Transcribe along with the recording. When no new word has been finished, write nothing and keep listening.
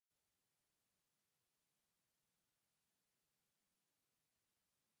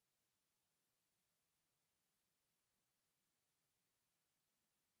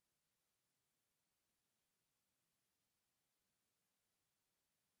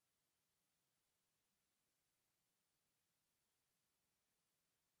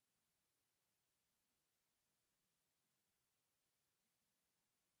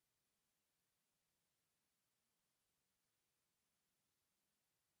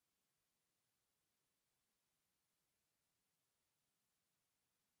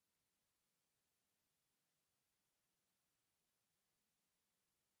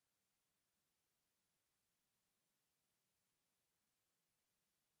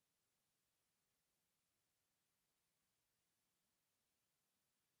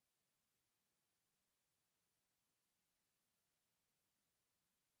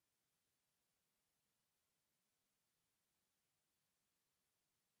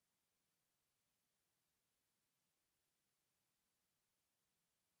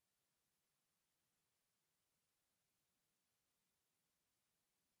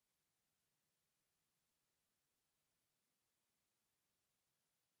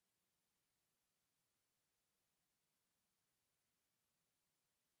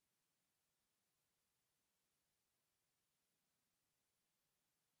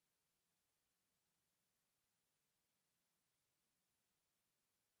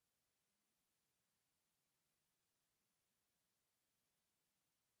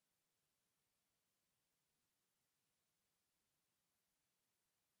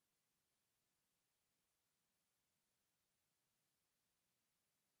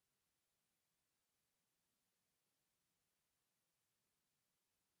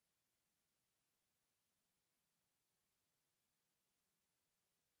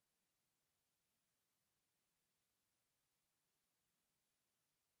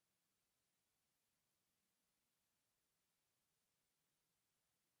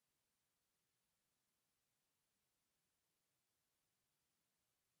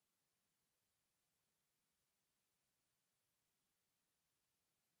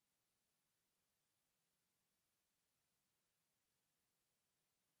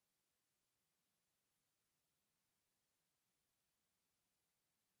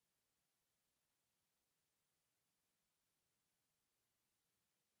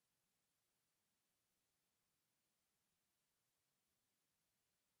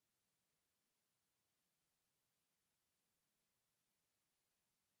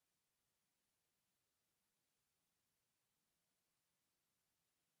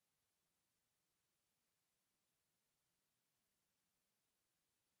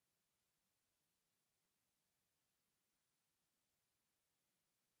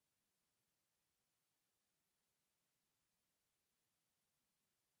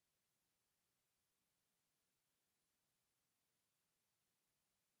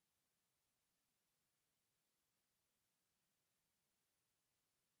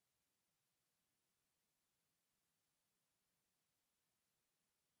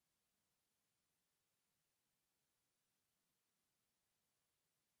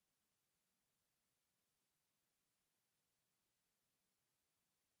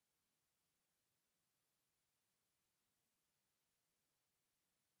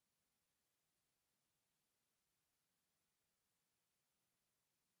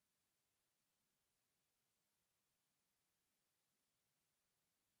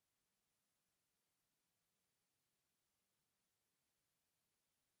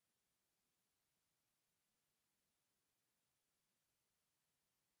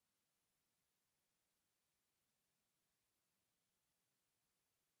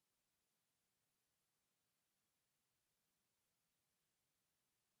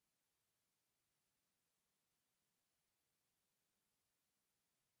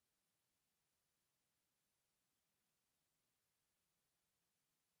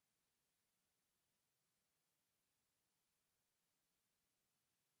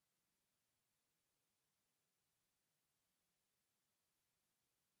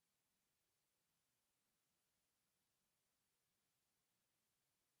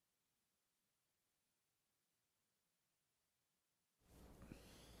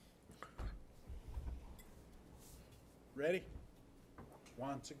Ready?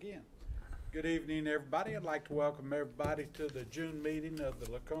 Once again. Good evening, everybody. I'd like to welcome everybody to the June meeting of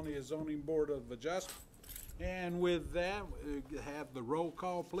the Laconia Zoning Board of Adjustment. And with that, we have the roll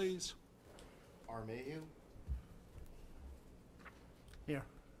call, please. R. Mayhew. Here.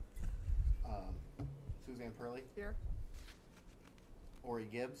 Suzanne Purley. Here. Ori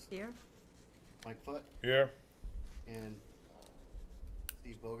Gibbs. Here. Mike Foot. Here. And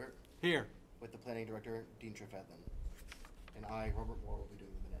Steve Bogert. Here. With the planning director, Dean Trefethan. And I, Robert Moore, will be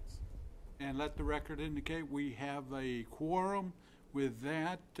doing the minutes. And let the record indicate we have a quorum. With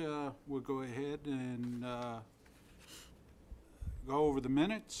that, we'll go ahead and go over the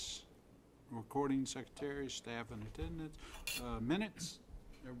minutes. Recording secretary, staff in attendance. Minutes.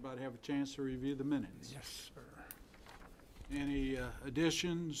 Everybody have a chance to review the minutes. Yes, sir. Any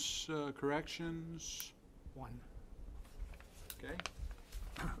additions, corrections? One. Okay.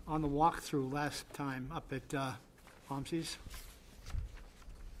 On the walkthrough last time up at Pomsey's,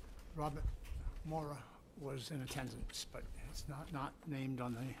 Robert Mora was in attendance, but it's not named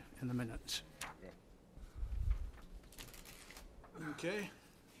on in the minutes. Okay.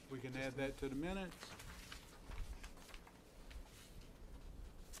 We can add that to the minutes.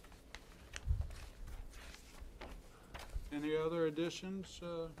 Any other additions?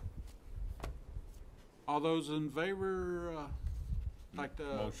 All those in favor, like the,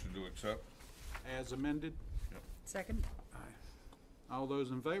 Motion to accept. as amended? Second. Aye. All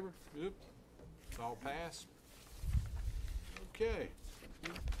those in favor? Yep. It's all passed. Okay.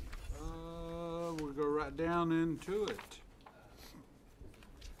 We'll go right down into it.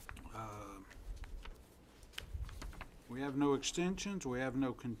 We have no extensions, we have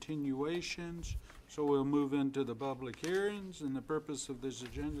no continuations, so we'll move into the public hearings. And the purpose of this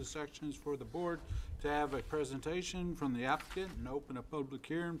agenda section is for the board to have a presentation from the applicant and open a public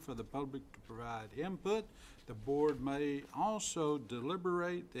hearing for the public to provide input. The board may also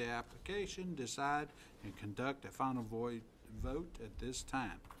deliberate the application, decide, and conduct a final vote at this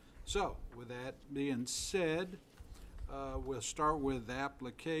time. So, with that being said, we'll start with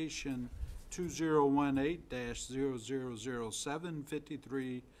application 2018-0007,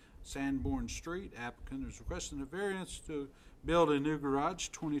 53 Sanborn Street. Applicant is requesting a variance to build a new garage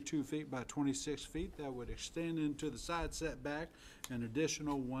 22 feet by 26 feet that would extend into the side setback an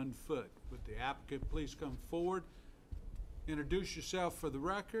additional 1 foot. Would the applicant please come forward, introduce yourself for the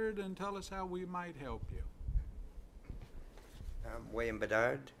record, and tell us how we might help you. I'm William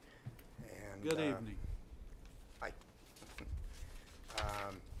Bedard. And, Good evening. Hi.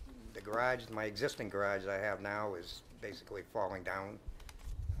 The garage, my existing garage I have now is basically falling down,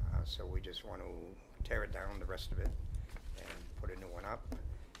 so we just want to tear it down, the rest of it, and put a new one up.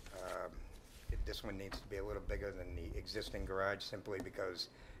 This one needs to be a little bigger than the existing garage simply because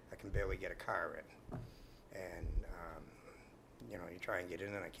I can barely get a car in. And, you know, you try and get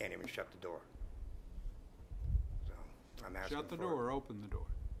in and I can't even shut the door. So I'm asking Shut the door or open the door?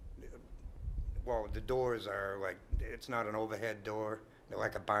 Well, the doors are like, it's not an overhead door. They're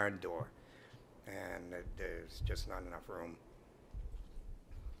like a barn door, and there's just not enough room.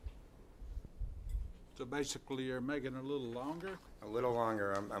 So basically you're making it a little longer? A little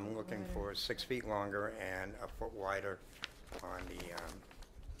longer. I'm looking for 6 feet longer and a foot wider on the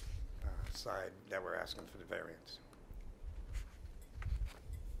side that we're asking for the variance.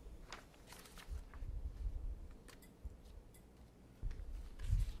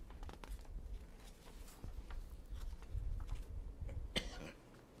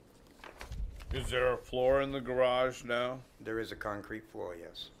 Is there a floor in the garage now? There is a concrete floor,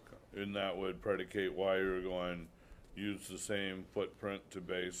 yes. And that would predicate why you're going to use the same footprint to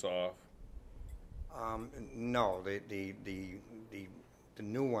base off? No, the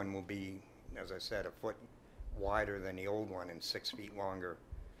new one will be, as I said, a foot wider than the old one and 6 feet longer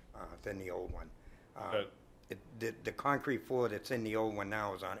than the old one. The concrete floor that's in the old one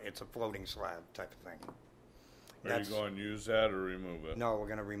now is it's a floating slab type of thing. Are you going to use that or remove it? No, we're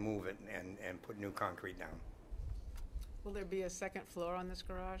going to remove it and put new concrete down. Will there be a second floor on this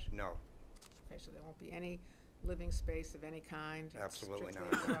garage? No, Okay, so there won't be any living space of any kind? It's Absolutely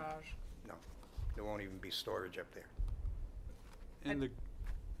strictly not. a garage? no. There won't even be storage up there. And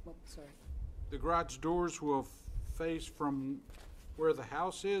Oh, sorry. the garage doors will face from where the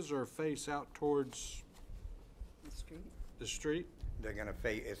house is or face out towards The street? the street? They're going to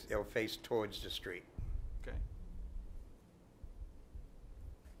face, it'll face towards the street, Okay.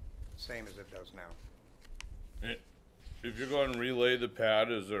 same as it does now. If you're going to relay the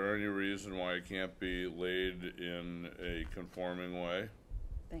pad, is there any reason why it can't be laid in a conforming way?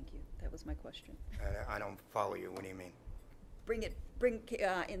 Thank you. That was my question. I don't follow you. What do you mean? Bring it bring,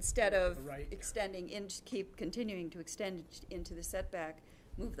 instead of Right. extending in, keep continuing to extend it into the setback,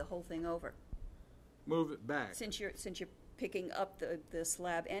 move the whole thing over. Move it back. Since you're picking up the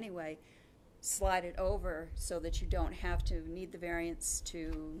slab anyway, slide it over so that you don't have to need the variance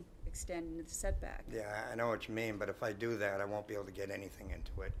to extend into the setback. Yeah, I know what you mean, but if I do that, I won't be able to get anything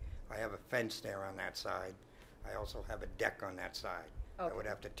into it. I have a fence there on that side. I also have a deck on that side. I would Okay.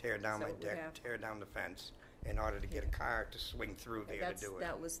 have to tear down So my it would deck, have- tear down the fence in order to get a car to swing through there to do it.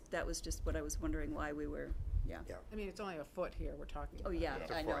 That was just what I was wondering why we were, yeah. Yeah. I mean, it's only a foot here we're talking about. Oh, yeah,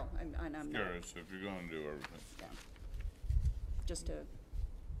 Yeah. I know, I'm not, Curious if you're gonna do everything. yeah. Just a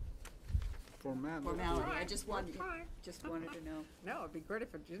Formality. formality, I Fine, just wanted, that's fine. just wanted to know. No, it'd be great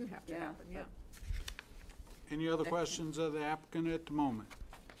if it didn't have to Yeah, happen, yeah. Any other questions of the applicant at the moment?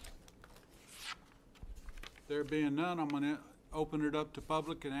 There being none, I'm gonna open it up to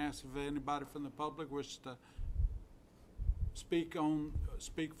public and ask if anybody from the public wishes to speak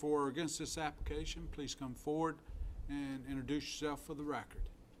for or against this application. Please come forward and introduce yourself for the record.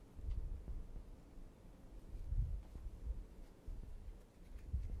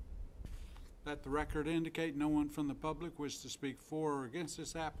 Let the record indicate no one from the public wishes to speak for or against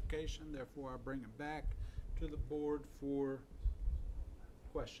this application, therefore I bring it back to the board for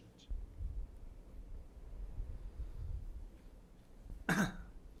questions.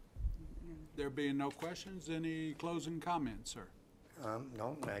 There being no questions, any closing comments, sir?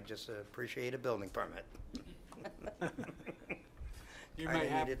 No, I just appreciate a building permit. You I may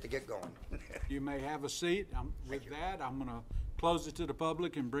have, need it to get going. you may have a seat. With that, I'm gonna close it to the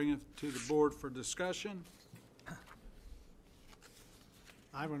public and bring it to the board for discussion.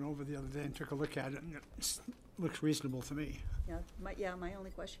 I went over the other day and took a look at it, and it looks reasonable to me. Yeah, my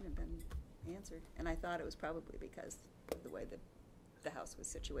only question had been answered, and I thought it was probably because of the way that the house was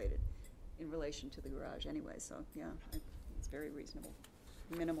situated in relation to the garage anyway, so, yeah, it's very reasonable,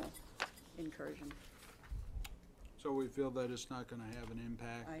 minimal incursion. So we feel that it's not gonna have an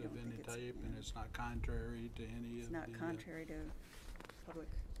impact I of don't any think it's- type, and it's not contrary to any It's of the. not contrary to public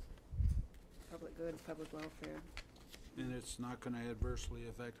good, public welfare. And it's not gonna adversely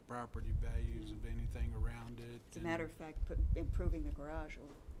affect the property values of anything around it. As a matter of fact, improving the garage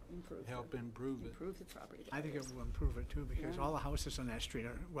will improve. Help improve it. Improve the property I think it values. will improve it too, because Yeah. all the houses on that street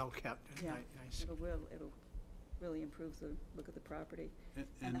are well-kept and Yeah, nice. it'll really improve the look of the property.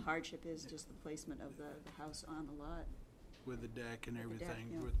 And the hardship is just the placement of the house on the lot. With the deck and With the deck,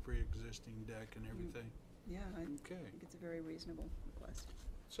 everything, yeah. with pre-existing deck and everything. Yeah, I Okay, think it's a very reasonable request.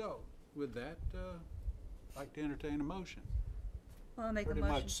 so with that, I'd like to entertain a motion. Well, I'll make a Pretty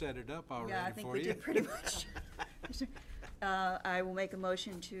motion. much set it up Yeah, I already think for we you. did pretty much. I will make a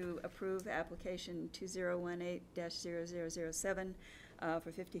motion to approve application 2018-0007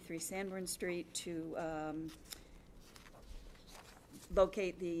 for 53 Sanborn Street to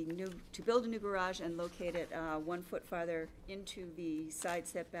build a new garage and locate it 1 foot farther into the side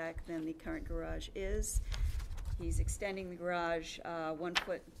setback than the current garage is. He's extending the garage 1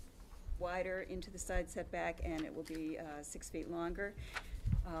 foot wider into the side setback, and it will be 6 feet longer.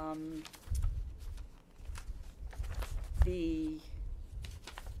 The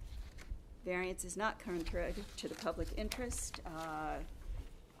variance is not contrary to the public interest,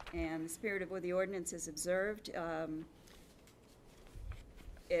 and the spirit of what the ordinance is observed.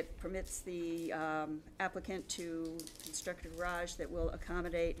 It permits the applicant to construct a garage that will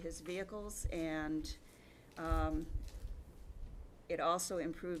accommodate his vehicles, and it also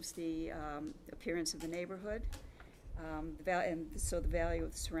improves the appearance of the neighborhood. And so the value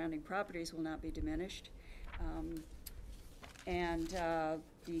of the surrounding properties will not be diminished. And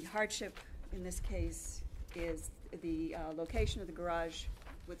the hardship in this case is the location of the garage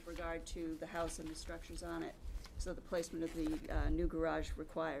with regard to the house and the structures on it. So the placement of the new garage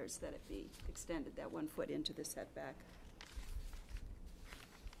requires that it be extended that 1 foot into the setback.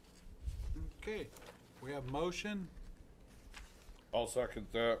 Okay, we have motion, I'll second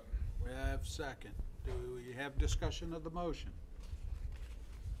that. we have second. Do we have discussion of the motion?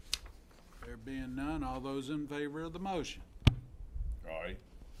 There being none, all those in favor of the motion? Aye.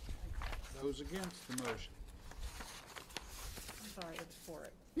 Those against the motion? I'm sorry, it's for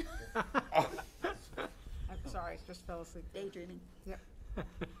it. I'm sorry, just fell asleep. Daydreaming. Yep.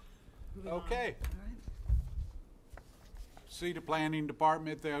 Moving on. Okay, All right. see the planning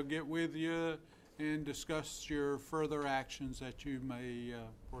department, they'll get with you and discuss your further actions that you may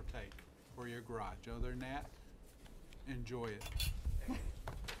partake for your garage. Other than that, enjoy it.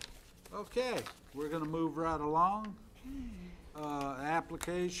 Okay, we're gonna move right along.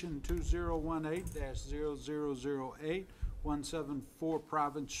 Application 2018-0008, 174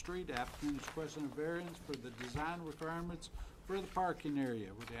 Province Street. Applicant is requesting a variance for the design requirements for the parking area.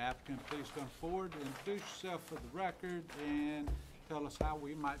 Would the applicant please come forward, introduce yourself for the record, and tell us how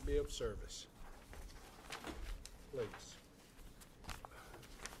we might be of service? Please.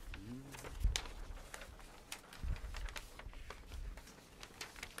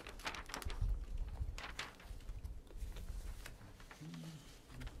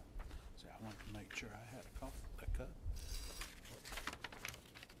 See, I wanted to make sure I had a cut.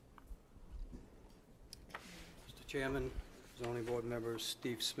 Mr. Chairman, zoning board members,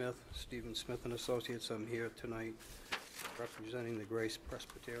 Steve Smith, Stephen Smith and Associates. I'm here tonight representing the Grace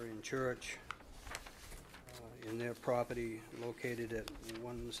Presbyterian Church in their property located at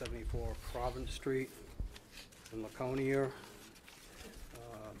 174 Province Street in Laconia.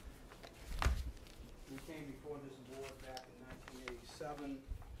 We came before this board back in 1987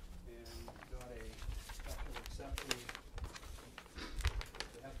 and got a special exception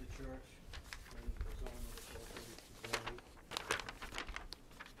to have the church in the zone that it's located today.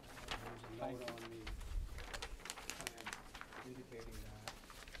 There's a note on the plan indicating that.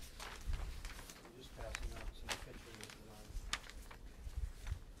 I'm just passing out some pictures that I.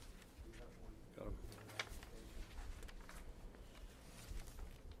 You have one. Got 'em.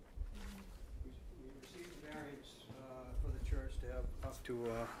 We received variance for the church to have up to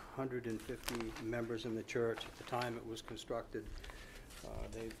 150 members in the church. At the time it was constructed,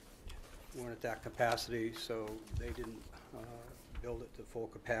 they weren't at that capacity, so they didn't build it to full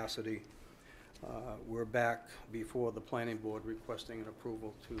capacity. We're back before the planning board requesting an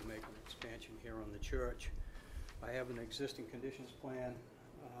approval to make an expansion here on the church. I have an existing conditions plan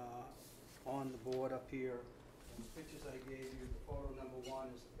on the board up here. And the pictures I gave you, the photo number 1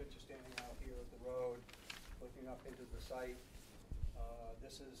 is the picture standing out here at the road, looking up into the site.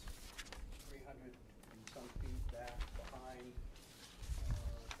 This is 300 and some feet back behind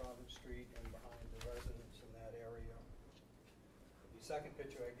Province Street and behind the residents in that area. The second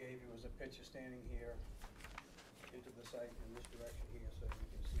picture I gave you was a picture standing here into the site in this direction here, so you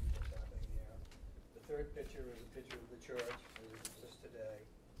can see what's happening here. The third picture is a picture of the church as it exists today.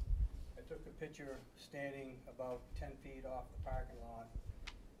 I took a picture standing about 10 feet off the parking lot,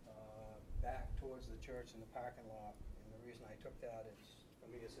 back towards the church in the parking lot. And the reason I took that is, for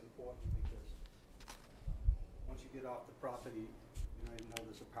me, it's important because once you get off the property, you don't even know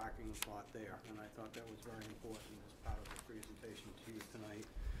there's a parking lot there. And I thought that was very important as part of the presentation to you tonight.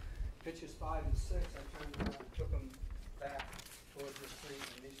 Pictures 5 and 6, I turned around and took them back towards the street,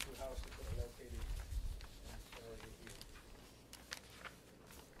 and these two houses that are located in this area here.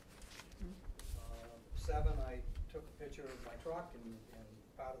 7, I took a picture of my truck and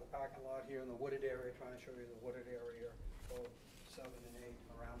part of the parking lot here in the wooded area, trying to show you the wooded area, both 7 and 8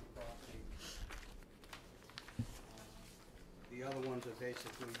 around the property. The other ones are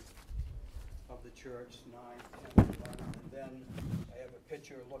basically of the church, 9, 10, 11. And then I have a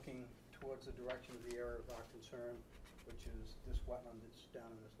picture looking towards the direction of the area of our concern, which is this wetland that's down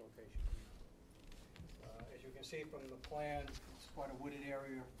in this location. As you can see from the plan, it's quite a wooded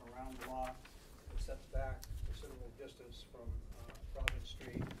area around the lot. It sets back considerable distance from Province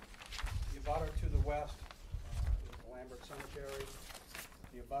Street. The abutter to the west is the Lambert Cemetery.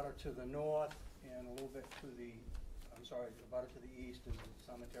 The abutter to the north and a little bit to the, the abutter to the east is the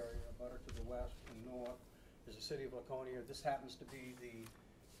cemetery. The abutter to the west and north is the city of Laconia. This happens to be the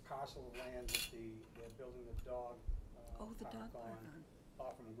parcel of land that they're building the dog The dog park park on.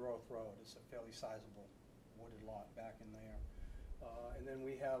 off from Growth Road. It's a fairly sizable wooded lot back in there. And then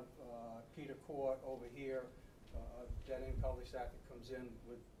we have Peter Court over here, dead-end cul-de-sac that comes in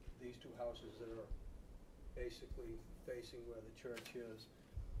with these two houses that are basically facing where the church is.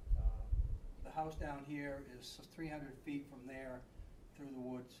 The house down here is 300 feet from there through the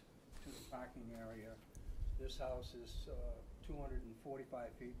woods to the parking area. This house is 245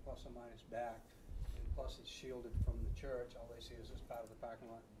 feet plus or minus back, and plus it's shielded from the church. All they see is this part of the parking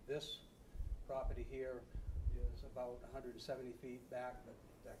lot. This property here is about 170 feet back, but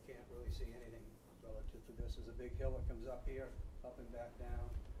that can't really see anything relative to this. There's a big hill that comes up here, up and back down.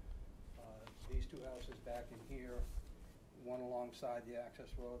 These two houses back in here, one alongside the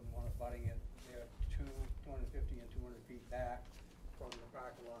access road and one abutting it. They're 250 and 200 feet back from the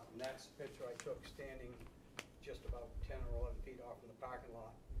parking lot. And that's the picture I took standing just about 10 or 11 feet off from the parking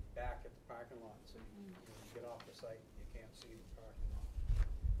lot, back at the parking lot. So you get off the site, you can't see the parking lot.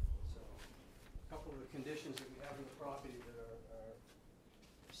 So a couple of the conditions that we have in the property that are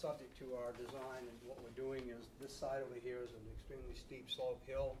subject to our design, and what we're doing is this side over here is an extremely steep slope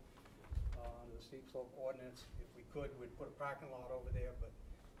hill. Under the steep slope ordinance, if we could, we'd put a parking lot over there, but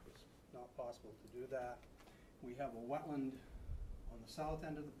it's not possible to do that. We have a wetland on the south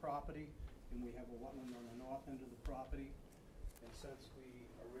end of the property, and we have a wetland on the north end of the property. And since we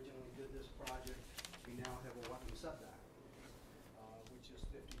originally did this project, we now have a wetland setback, which is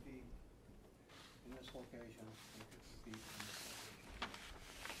 50 feet in this location and 50 feet in this location.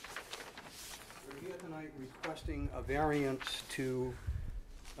 We're here tonight requesting a variance to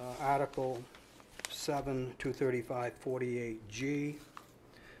Article 7, 235-48G,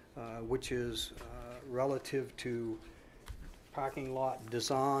 which is relative to parking lot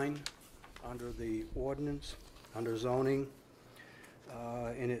design under the ordinance, under zoning.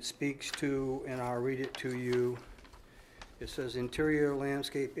 And it speaks to, and I'll read it to you. It says, interior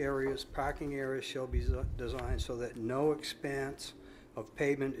landscape areas, parking areas shall be designed so that no expanse of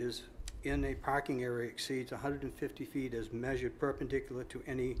pavement is in a parking area exceeds 150 feet as measured perpendicular to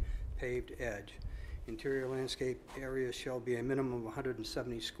any paved edge. Interior landscape areas shall be a minimum of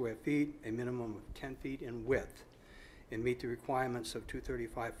 170 square feet, a minimum of 10 feet in width, and meet the requirements of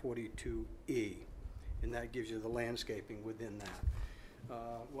 235-42E. And that gives you the landscaping within that.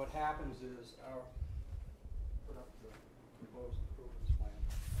 What happens is put up the proposed improvements plan.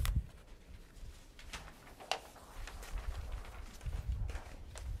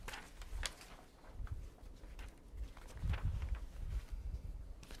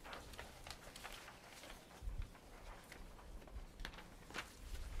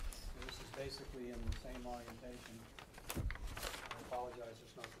 This is basically in the same orientation. I apologize,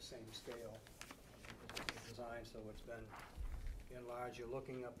 it's not the same scale. It's designed so it's been enlarged. You're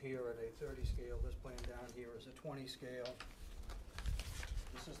looking up here at a 30 scale. This plan down here is a 20 scale.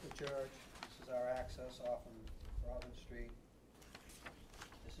 This is the church. This is our access off of Robin Street.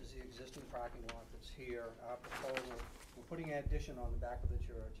 This is the existing parking lot that's here. Our proposal, we're putting an addition on the back of the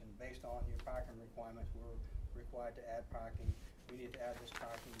church, and based on your parking requirements, we're required to add parking. We need to add this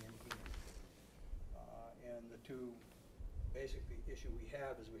parking in here. And the two basically issue we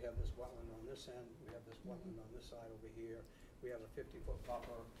have is we have this wetland on this end, we have this wetland on this side over here. We have a 50-foot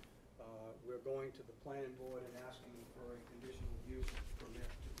buffer. We're going to the planning board and asking for a conditional use permit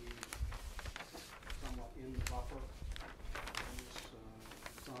to be somewhat in the buffer on this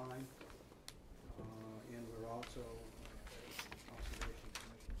sign. And we're also at the Conservation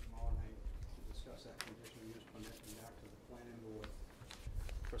Commission tomorrow night to discuss that conditional use permit and back to the planning board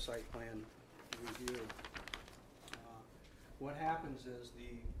for site plan review. What happens is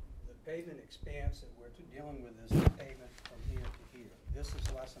the pavement expanse that we're dealing with is the pavement from here to here. This is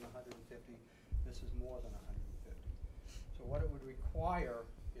less than 150, this is more than 150. So what it would require,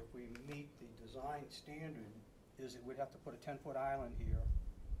 if we meet the design standard, is that we'd have to put a 10-foot island here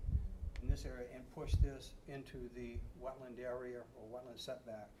in this area and push this into the wetland area or wetland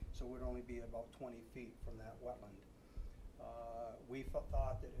setback, so it would only be about 20 feet from that wetland. We thought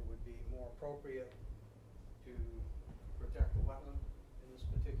that it would be more appropriate to protect the wetland in this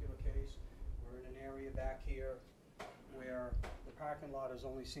particular case. We're in an area back here where the parking lot is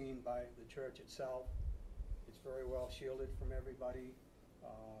only seen by the church itself. It's very well shielded from everybody.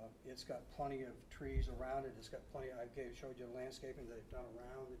 It's got plenty of trees around it. It's got plenty, showed you the landscaping that they've done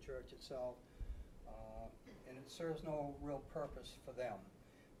around the church itself. And it serves no real purpose for them.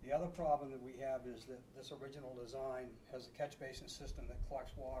 The other problem that we have is that this original design has a catch basin system that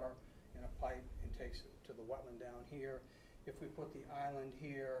collects water in a pipe and takes it to the wetland down here. If we put the island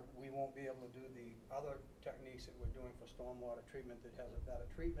here, we won't be able to do the other techniques that we're doing for stormwater treatment that has a better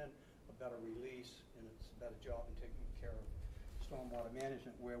treatment, a better release, and it's a better job in taking care of stormwater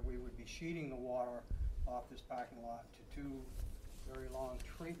management, where we would be sheeting the water off this parking lot to two very long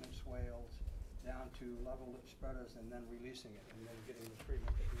treatment swales down to level lip spreaders and then releasing it and then getting the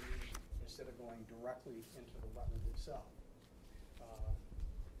treatment that we need instead of going directly into the wetland itself.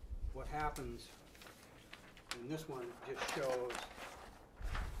 What happens, and this one just shows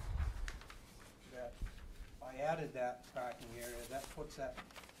that I added that parking area, that pulls that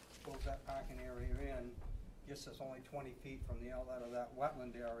parking area in, gets us only 20 feet from the outlet of that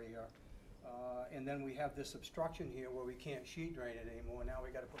wetland area. And then we have this obstruction here where we can't sheet drain it anymore. Now we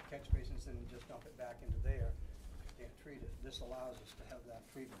gotta put catch basins in and just dump it back into there. Can't treat it. This allows us to have that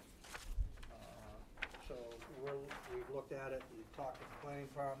treatment. So we've looked at it, we've talked to the planning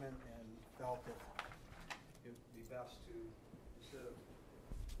department and felt that it would be best to, instead of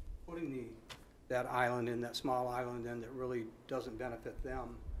putting that island in, that small island in that really doesn't benefit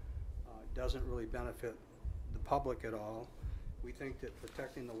them, doesn't really benefit the public at all, we think that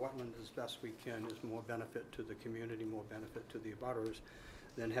protecting the wetland as best we can is more benefit to the community, more benefit to the abutters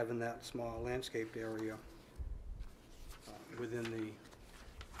than having that small landscaped area within the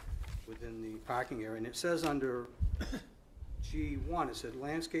parking area. And it says under G1, it said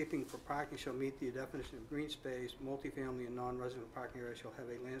landscaping for parking shall meet the definition of green space. Multifamily and non-resident parking areas shall have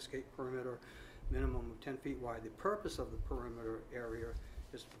a landscape perimeter minimum of 10 feet wide. The purpose of the perimeter area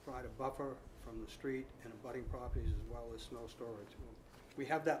is to provide a buffer from the street and abutting properties as well as snow storage. We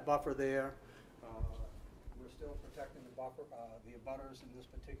have that buffer there. We're still protecting the buffer, the abutters in this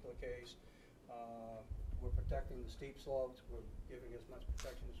particular case. We're protecting the steep slopes. We're giving as much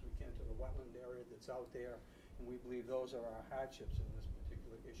protection as we can to the wetland area that's out there. And we believe those are our hardships in this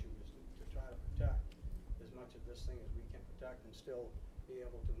particular issue, is to try to protect as much of this thing as we can protect and still be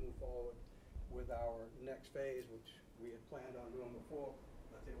able to move forward with our next phase, which we had planned on doing before,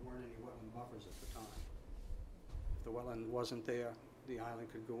 but there weren't any wetland buffers at the time. If the wetland wasn't there, the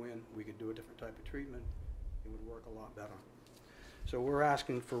island could go in, we could do a different type of treatment, it would work a lot better. So we're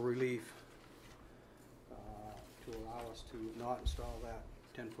asking for relief to allow us to not install that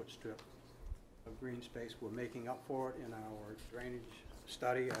 10-foot strip of green space. We're making up for it in our drainage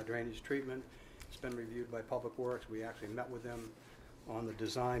study, our drainage treatment. It's been reviewed by Public Works. We actually met with them on the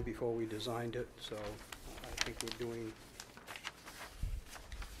design before we designed it, so I think we're doing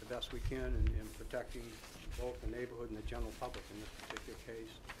the best we can in protecting both the neighborhood and the general public in this particular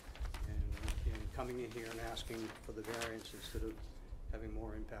case, and coming in here and asking for the variance instead of having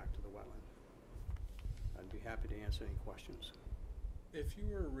more impact to the wetland. I'd be happy to answer any questions. If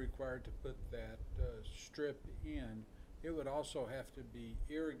you were required to put that strip in, it would also have to be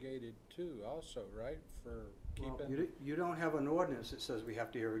irrigated too also, right? For Well, keeping, you don't have an ordinance that says we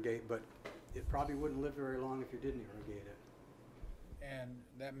have to irrigate, but it probably wouldn't live very long if you didn't irrigate it. and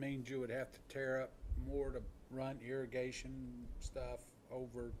that means you would have to tear up more to run irrigation stuff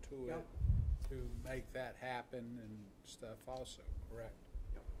over to it Yep. to make that happen and stuff also, correct?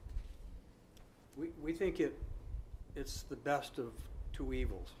 We think it's the best of two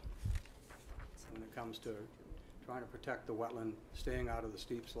evils when it comes to trying to protect the wetland, staying out of the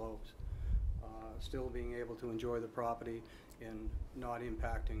steep slopes, still being able to enjoy the property and not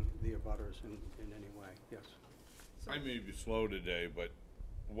impacting the abutters in any way. Yes. I may be slow today, but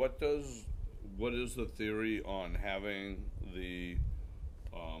what is the theory on having the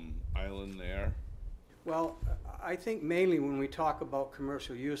island there? Well, I think mainly when we talk about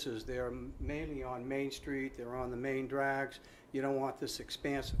commercial uses, they're mainly on Main Street, they're on the main drags. You don't want this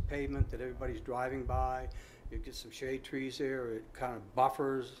expansive pavement that everybody's driving by. You get some shade trees there, it kind of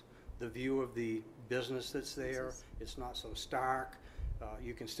buffers the view of the business that's there. It's not so stark.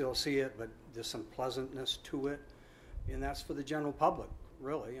 You can still see it, but there's some pleasantness to it. And that's for the general public,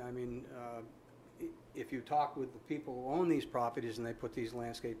 really. I mean, if you talk with the people who own these properties and they put these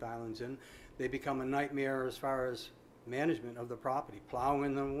landscape islands in, they become a nightmare as far as management of the property, plowing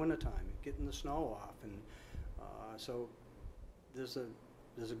in the wintertime, getting the snow off. And so there's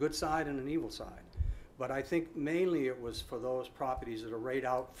a good side and an evil side. But I think mainly it was for those properties that are right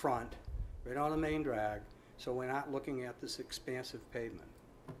out front, right on the main drag, so we're not looking at this expansive pavement.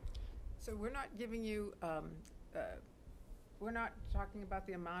 So we're not giving you, we're not talking about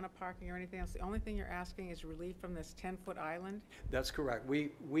the amount of parking or anything else. The only thing you're asking is relief from this 10-foot island? That's correct.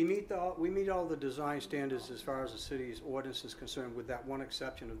 We meet all the design standards as far as the city's ordinance is concerned, with that one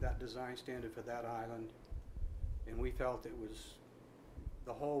exception of that design standard for that island. And we felt it was,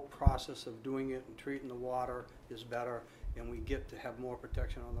 the whole process of doing it and treating the water is better, and we get to have more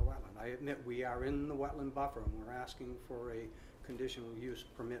protection on the wetland. I admit we are in the wetland buffer, and we're asking for a conditional use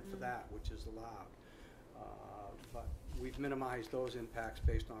permit for that, which is allowed. But we've minimized those impacts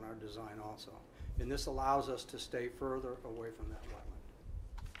based on our design also. And this allows us to stay further away from that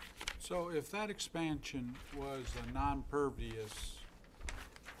wetland. So if that expansion was a non-pervious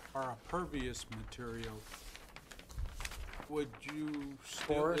or a pervious material, would you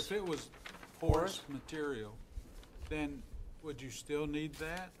still, Porous? if it was porous material, then would you still need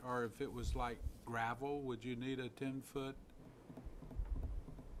that? Or if it was like gravel, would you need a 10-foot?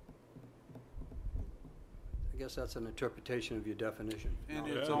 I guess that's an interpretation of your definition. And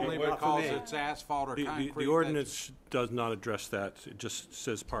No, it's Yeah, only but for because me- it's asphalt or concrete. The ordinance does not address that. It just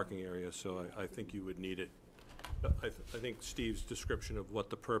says parking area, so I think you would need it. I think Steve's description of what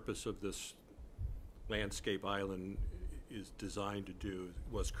the purpose of this landscape island is designed to do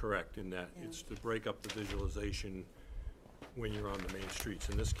was correct in that it's to break up the visualization when you're on the main streets.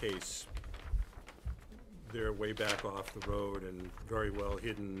 In this case, they're way back off the road and very well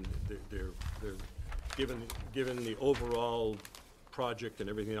hidden. They're given the overall project and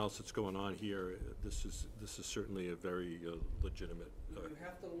everything else that's going on here, this is certainly a very legitimate. You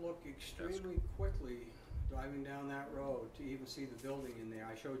have to look extremely quickly driving down that road to even see the building in there.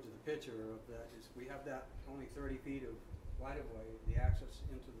 I showed you the picture of that. We have that only 30 feet of right-of-way, the access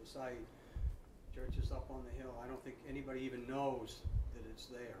into the site. Church is up on the hill. I don't think anybody even knows that it's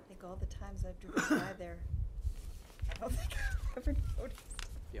there. I think all the times I've driven by there, I don't think I've ever noticed.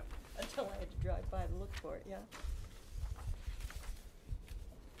 Yep. Until I had to drive by to look for it, yeah.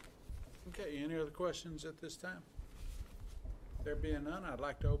 Okay, any other questions at this time? There being none, I'd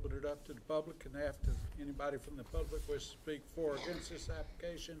like to open it up to the public, and after anybody from the public wishes to speak for or against this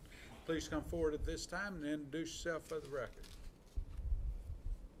application, please come forward at this time and introduce yourself for the record.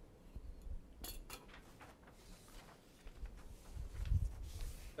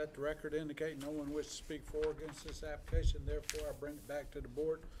 Let the record indicate no one wishes to speak for or against this application, therefore I bring it back to the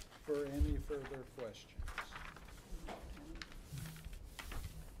board for any further questions.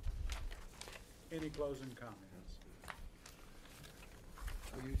 Any closing comments?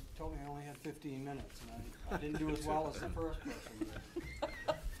 Well, you told me I only had 15 minutes, and I didn't do as well as the first person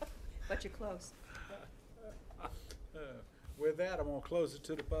did. But you're close. With that, I'm gonna close it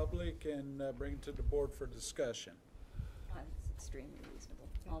to the public and bring it to the board for discussion. It's extremely reasonable.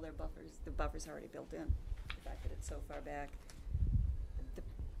 All their buffers, the buffer's already built in. The fact that it's so far back, the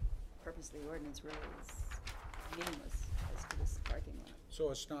purpose of the ordinance really is meaningless as to this parking lot. So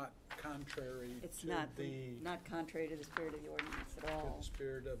it's not contrary It's to not, the not contrary to the spirit of the ordinance at to all, the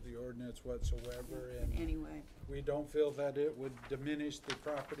spirit of the ordinance whatsoever, in and any way. we don't feel that it would diminish the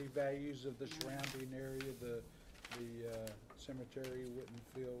property values of the surrounding area. The cemetery wouldn't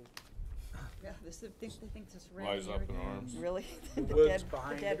feel, Yeah, they think this Rise up in arms. Really? the The woods dead, the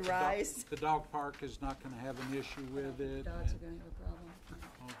behind it. dead the dog- dogs. The dog park is not gonna have an issue with it. Dogs are gonna have a problem.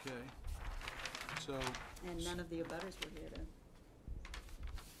 Okay, so, And none of the abutters were here to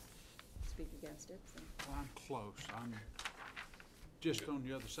speak against it, so. well, I'm close, I'm just on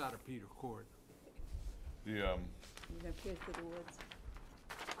the other side of Peter Court. The, You're gonna peer through the woods.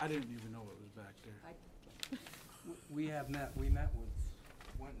 I didn't even know it was back there. We met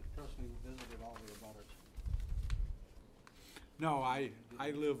went and personally visited all the abutters. No, I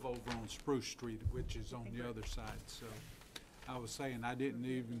live over on Spruce Street, which is on the other side, so I was saying I didn't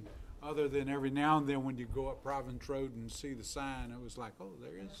even, other than every now and then when you go up Providence Road and see the sign, it was like, oh,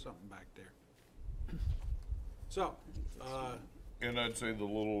 there is something back there. So, and I'd say the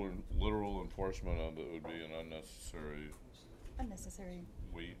literal enforcement of it would be an unnecessary Unnecessary.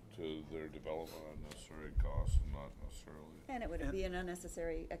 weight to their development, unnecessary cost, and not necessarily. And it would And- be an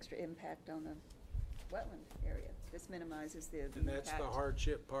unnecessary extra impact on the wetland area. This minimizes the impact. and that's the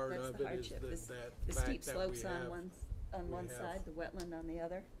hardship part That's of the it, is hardship. that This- that The fact steep that we slopes have. on we one have- side, the wetland on the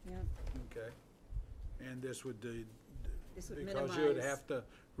other, yeah. Okay, and this would do, This would because you would minimize- have to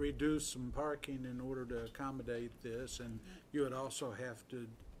reduce some parking in order to accommodate this, and you would also have to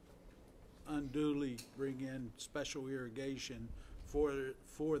unduly bring in special irrigation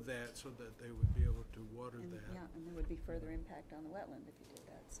for that, so that they would be able to water And, that. yeah, and there would be further impact on the wetland if you did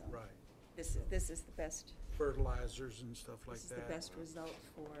that, so. Right, This is the best, fertilizers and stuff like this is that. the best result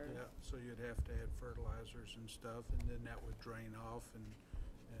for. Yeah, so you'd have to add fertilizers and stuff, and then that would drain off, and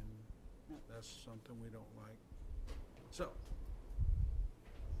Yep. that's something we don't like. So,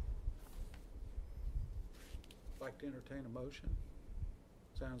 like to entertain a motion?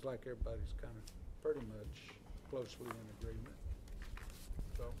 Sounds like everybody's kind of pretty much closely in agreement.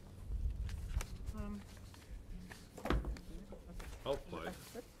 So, I'll play.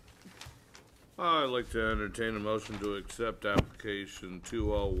 I'd like to entertain a motion to accept application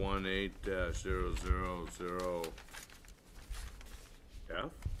 2018-000 F?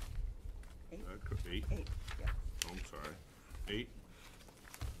 Eight. Eight? 8, yeah. Oh, I'm sorry. 8.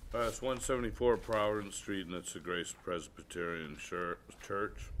 It's 174 Providence Street, and it's the Grace Presbyterian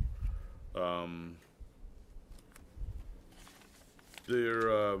Church. They're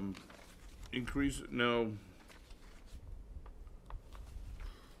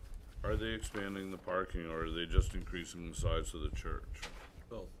are they expanding the parking, or are they just increasing the size of the church?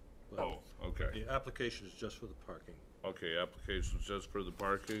 Well, Oh, okay. the application is just for the parking. Okay, application's just for the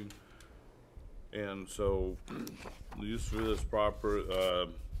parking. And so, the use for this the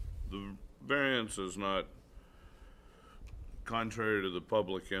variance is not contrary to the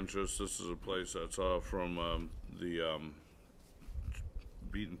public interest. This is a place that's off from, the,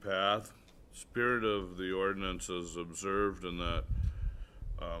 beaten path. Spirit of the ordinance is observed in that,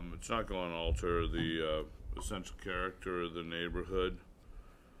 it's not going to alter the, essential character of the neighborhood.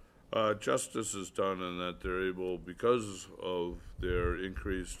 Justice is done in that they're able, because of their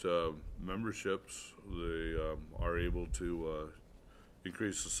increased memberships, they are able to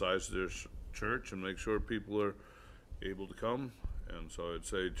increase the size of their church and make sure people are able to come. And so I'd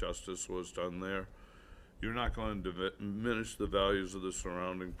say justice was done there. You're not going to diminish the values of the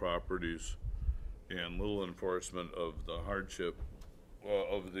surrounding properties, and little enforcement of the hardship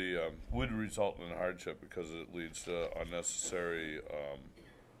would result in hardship because it leads to unnecessary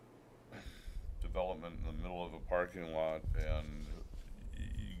development in the middle of a parking lot, and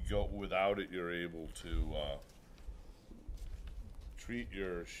go, without it, you're able to, treat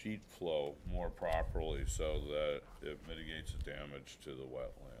your sheet flow more properly so that it mitigates the damage to the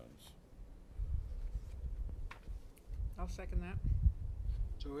wetlands. I'll second that.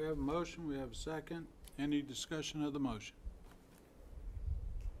 So we have a motion, we have a second. Any discussion of the motion?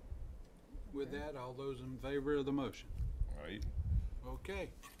 With that, all those in favor of the motion? Right? Okay,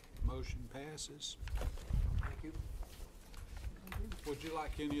 motion passes. Thank you. Would you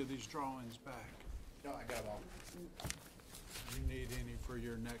like any of these drawings back? No, I got them all. You need any for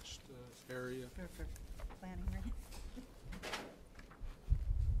your next area? For planning, right?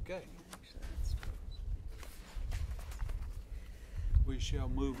 Okay, Actually, that's true. we shall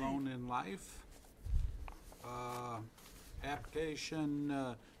move on in life.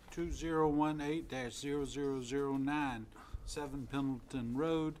 Application 2018-0009, 7 Pendleton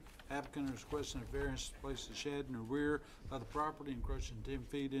Road. Applicant is requesting a variance to place the shed in the rear of the property, encroaching 10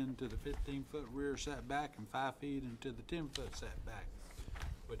 feet into the 15-foot rear setback and 5 feet into the 10-foot setback.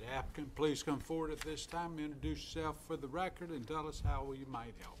 Would the applicant please come forward at this time, introduce yourself for the record, and tell us how we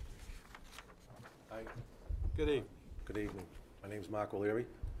might help? Hi, Good evening. good evening. My name's Mark O'Leary,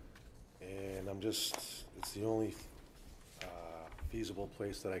 and it's the only feasible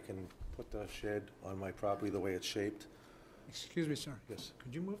place that I can put the shed on my property the way it's shaped. Excuse me, sir. Yes.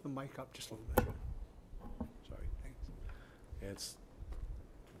 Could you move the mic up just a little bit? Sorry. Thanks. It's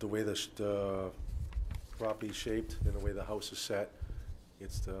the way the property's shaped and the way the house is set.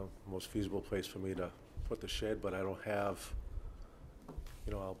 It's the most feasible place for me to put the shed, but I don't have,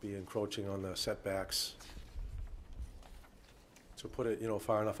 I'll be encroaching on the setbacks to put it,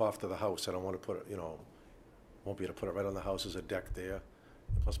 far enough off to the house. I don't want to put it, won't be able to put it right on the house. There's a deck there,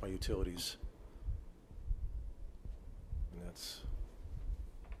 plus my utilities.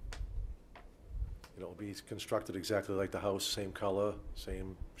 And it'll be constructed exactly like the house, same color,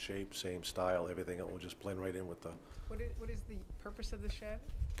 same shape, same style, everything. It will just blend right in with the What is the purpose of the shed?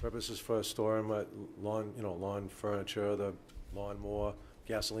 purpose is for storing my lawn furniture, the lawnmower,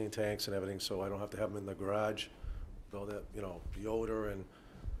 gasoline tanks and everything, so I don't have to have them in the garage. All that, the odor, and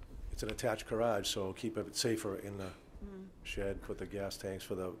it's an attached garage, so it'll keep it safer in the shed, put the gas tanks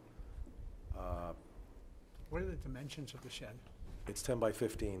for the, What are the dimensions of the shed? it's 10 by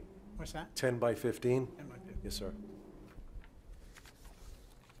 15. What's that? 10 by 15? 10 by 15. Yes, sir.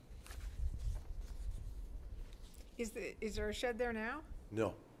 Is there a shed there now?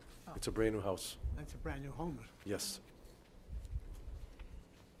 No, it's a brand-new house, That's a brand-new home. yes.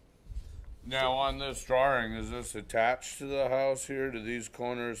 Now, on this drawing, is this attached to the house here? Do these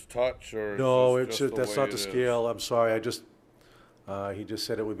corners touch, or No, is this just the that's way not it the is? scale, I'm sorry, he just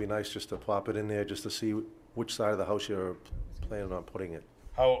said it would be nice just to plop it in there, just to see which side of the house you're planning on putting it.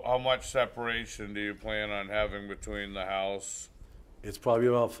 How much separation do you plan on having between the house? It's probably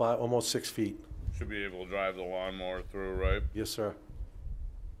about almost 6 feet. Should be able to drive the lawnmower through, right? Yes, sir.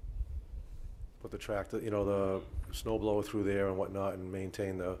 Put the tractor, the snow blower through there and whatnot, and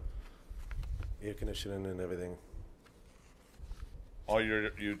maintain the air conditioning and everything. All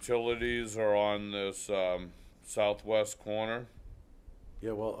your utilities are on this southwest corner?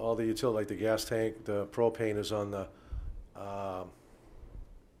 Yeah, well, all the utility, like the gas tank, the propane is on the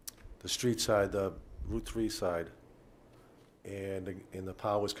street side, the Route 3 side. And the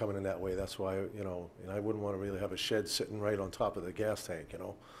power's coming in that way, that's why, and I wouldn't want to really have a shed sitting right on top of the gas tank, Yeah.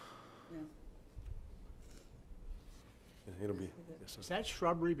 It'll be, yes, Is sir. that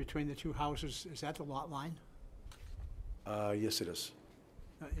shrubbery between the two houses, is that the lot line? Yes, it is.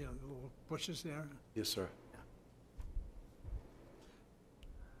 The little bushes there? Yes, sir.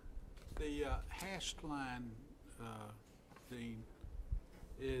 The hashed line, Dean,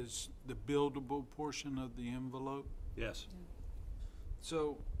 is the buildable portion of the envelope. Yes.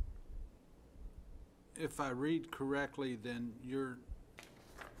 So, if I read correctly, then you're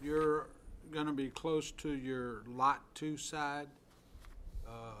gonna be close to your Lot 2 side.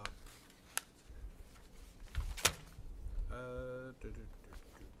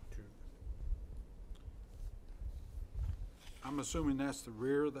 I'm assuming that's the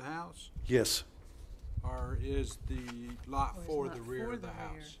rear of the house, Yes, or is the Lot Or is 4 Lot the rear 4 of the the rear?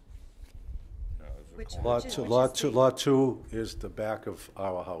 house? Yeah, there's a Which- corner. lot is- two, which lot is two, the- lot 2 is the back of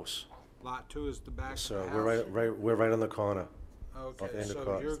our house. Lot 2 is the back of the So house? we're right on the corner. Okay, end of so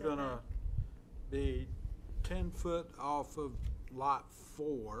cut. you're gonna be 10 foot off of Lot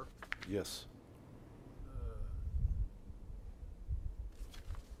 4. Yes.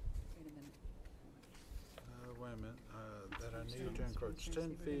 Wait a minute. Wait a minute, that I need to encroach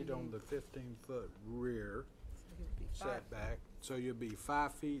 10 feet on the 15-foot rear So it would be 5. setback, so you'll be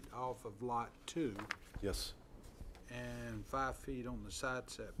 5 feet off of Lot 2, Yes. and 5 feet on the side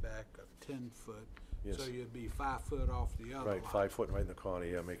setback of 10 foot. Yes. So you'd be 5 foot off the other Right, lot. 5 foot right in the corner,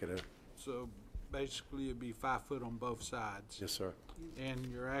 yeah, make it a, So basically, it'd be 5 foot on both sides. yes, sir. And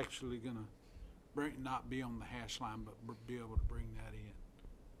you're actually gonna not be on the hash line, but be able to bring that in.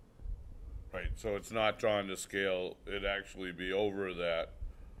 Right, so it's not drawn to scale, it'd actually be over that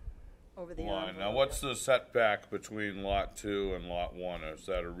Over the line. Now, envelope. what's the setback between lot 2 and lot 1? Is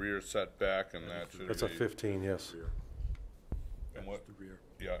that a rear setback, and that should be? That's a 15, yes. And what, The rear.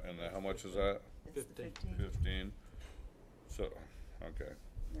 yeah, and how much is that? It's the 15. 15? So, okay.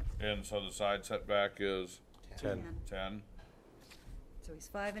 Yep. And so the side setback is 10. 10? So he's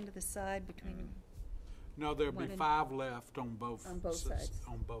 5 into the side between, No, there'll be One in- 5 left on both. On both sides.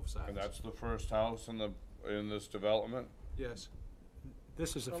 On both sides. And that's the first house in this development? Yes.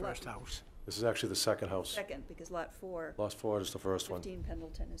 This is the Well, first that- house. This is actually the second house. second, because lot 4, Lost 4 is the first one. 15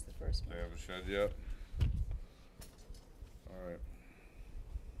 Pendleton is the first They one. have a shed yet? All right.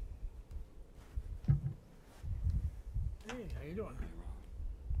 Hey, how you doing?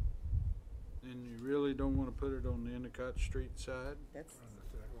 And you really don't wanna put it on the Endicott Street side? That's,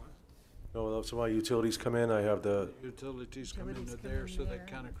 No, that's why utilities come in, I have the, Utilities come Utilities into come there, in so there. that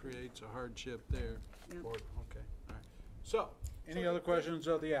kinda creates a hardship there. Yeah. Okay, all right. So, any other questions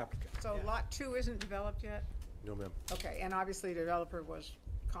of the applicant? So lot 2 isn't developed yet? no ma'am. Okay, and obviously the developer was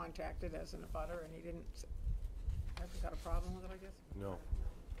contacted as an abutter, and he didn't, hasn't got a problem with it, I guess? No.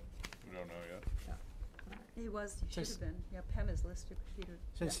 We don't know yet. he was, he should Since- have been. Yeah, Pem is listed, Peter.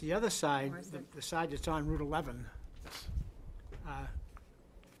 Since the other side, Or is it- the side that's on Route 11,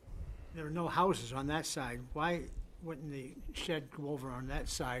 there are no houses on that side. Why wouldn't the shed go over on that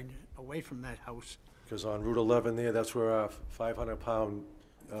side, away from that house? Because on Route 11 there, that's where our 500-pound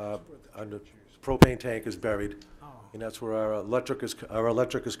propane tank is buried. Oh, And that's where our electric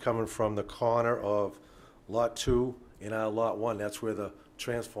is coming from the corner of Lot 2 and our Lot 1. That's where the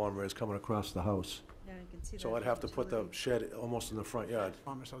transformer is coming across the house. Yeah, you can see that. So I'd have to put the shed almost in the front yard.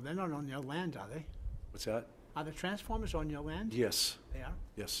 so they're not on your land, are they? What's that? Are the transformers on your land? Yes, They are?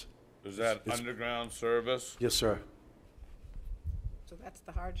 yes. Is that It's- underground service? Yes, sir. So that's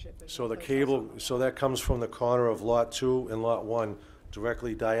the hardship. there's So no the place cable, else. so that comes from the corner of Lot 2 and Lot 1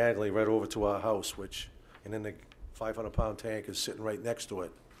 directly diagonally right over to our house, and then the 500-pound tank is sitting right next to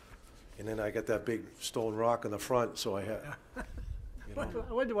it. And then I got that big stone rock in the front, so I had, you know.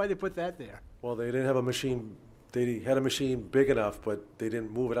 I wonder why they put that there. Well, they didn't have a machine, they had a machine big enough, but they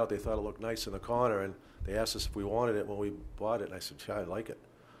didn't move it out. They thought it looked nice in the corner, and they asked us if we wanted it when we bought it, and I said, yeah, I like it.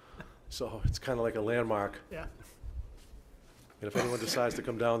 So it's kind of like a landmark. Yeah. And if anyone decides to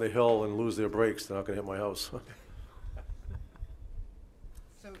come down the hill and lose their brakes, they're not gonna hit my house.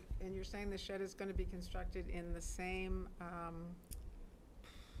 So, and you're saying the shed is gonna be constructed in the same,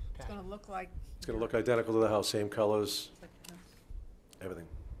 it's gonna look like. It's gonna look identical to the house, same colors, Like, everything.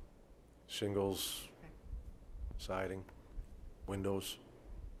 Shingles, siding, windows.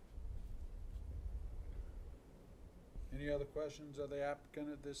 Any other questions of the applicant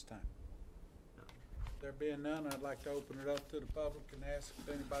at this time? There being none, I'd like to open it up to the public and ask if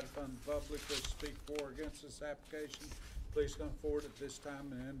anybody from the public will speak for or against this application. Please come forward at this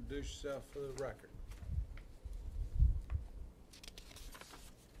time and introduce yourself for the record.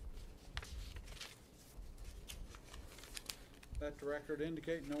 Let the record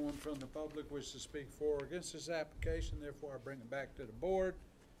indicate no one from the public wishes to speak for or against this application, therefore I bring it back to the board.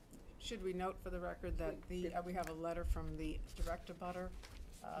 Should we note for the record that we have a letter from the direct abutter,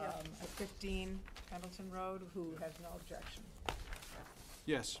 at 15 Pendleton Road, who has no objection.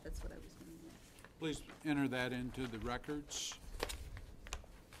 Yes, That's what I was doing, yeah. please enter that into the records.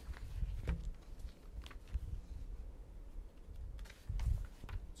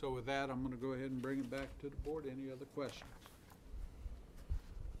 So with that, I'm gonna go ahead and bring it back to the board. Any other questions?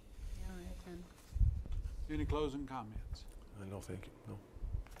 Yeah, I had 10. Any closing comments? No, thank you, no.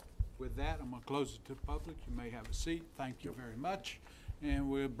 With that, I'm gonna close it to the public. You may have a seat. Thank you very much. And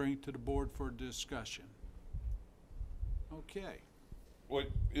we'll bring it to the board for discussion. Okay. Well,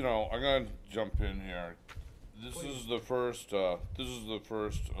 you know, I'm gonna jump in here. This is the first of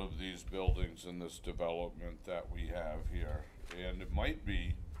these buildings in this development that we have here. And it might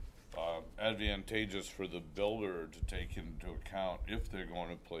be advantageous for the builder to take into account if they're going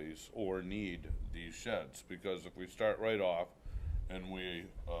to place or need these sheds. Because if we start right off and we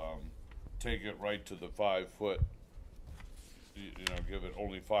take it right to the 5 foot, you know, give it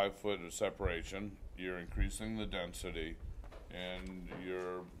only 5 foot of separation, you're increasing the density and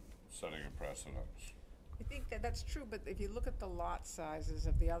you're setting a precedence. I think that's true, but if you look at the lot sizes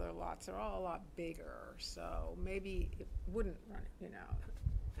of the other lots, they're all a lot bigger, so maybe it wouldn't run, you know.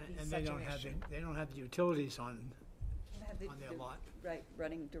 And It's they such don't an have, issue. they don't have the utilities on on their lot. Right,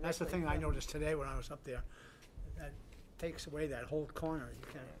 running directly. That's the thing I from- noticed today when I was up there. That takes away that whole corner. You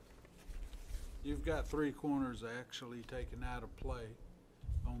can't, You've got 3 corners actually taken out of play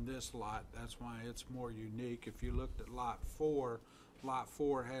on this lot. That's why it's more unique. If you looked at Lot 4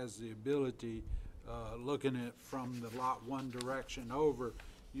 has the ability, looking at from the Lot 1 direction over,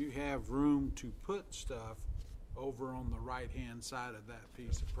 you have room to put stuff over on the right-hand side of that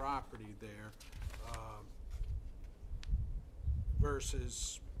piece of property there,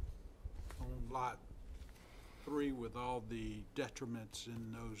 versus on Lot 3 with all the detriments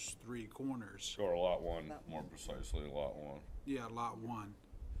in those 3 corners. Or lot one, Lot more one. precisely, lot one. Yeah, Lot 1.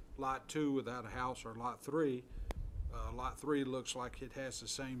 Lot 2 without a house, or Lot 3. Lot 3 looks like it has the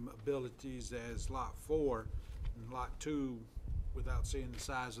same abilities as Lot 4, and Lot 2, without seeing the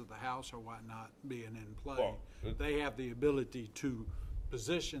size of the house or whatnot being in play, Well, it- they have the ability to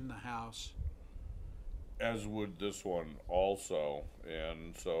position the house. As would this one also,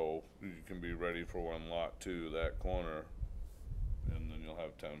 and so you can be ready for when lot 2, that corner, and then you'll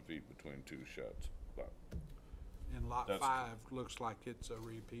have 10 feet between 2 sheds. But, And Lot That's- 5 looks like it's a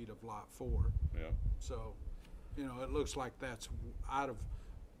repeat of Lot 4. yeah, So, you know, it looks like that's out of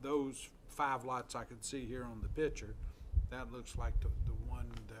those 5 lots I could see here on the picture, that looks like the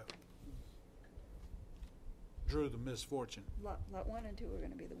one that drew the misfortune. Lot 1 and 2 are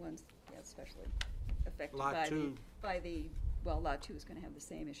gonna be the ones, yeah, especially affected Lot by the, 2. well, Lot 2 is gonna have the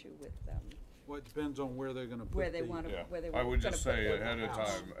same issue with, Well, it depends on where they're gonna put where they the- wanna, yeah. where they I were would gonna just put say the ahead of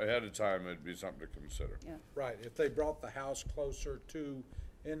house. time, it'd be something to consider. Yeah, Right, if they brought the house closer to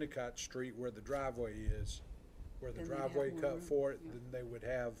Endicott Street where the driveway is, where the Then they'd have driveway more cut room, for it, yeah. then they would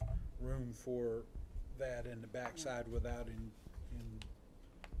have room for that in the backside without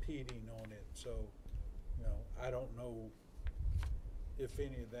impeding on it. So, you know, I don't know if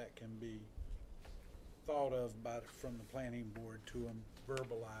any of that can be thought of from the planning board to them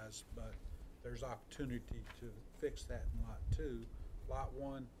verbalized, but there's opportunity to fix that in Lot 2. Lot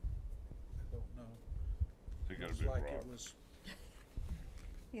 1, I don't know. They got a Looks big like rock. it was,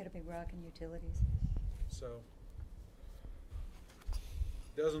 you got a big rock and utilities. so.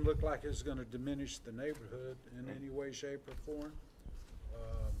 Doesn't look like it's gonna diminish the neighborhood in any way, shape, or form.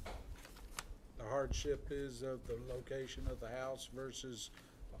 The hardship is of the location of the house versus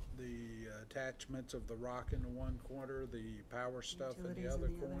the attachments of the rock in the one corner, the power stuff in the Utilities other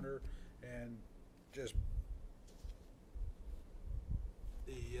in the other. corner, and just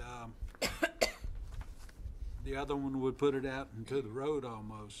the other one would put it out into the road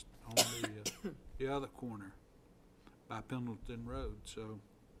almost on the other corner by Pendleton Road, so.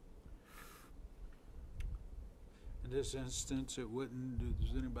 In this instance, it wouldn't,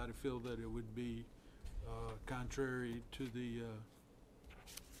 does anybody feel that it would be contrary to the,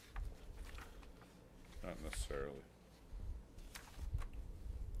 Not necessarily.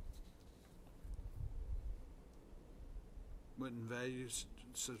 wouldn't value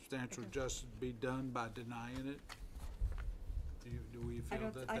substantial justice be done by denying it? Do we I feel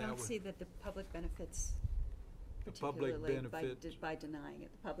don't, that I that don't would? see that the public benefits The public particularly benefit by denying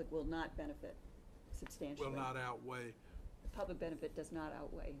it. The public will not benefit substantially. will not outweigh The public benefit does not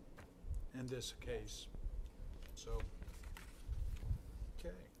outweigh. in this case, so.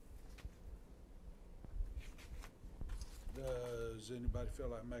 Okay. Does anybody feel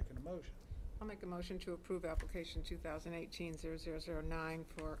like making a motion? I'll make a motion to approve application 2018-0009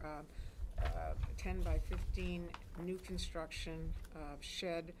 for 10 by 15 new construction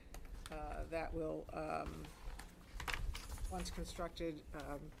shed that will, once constructed,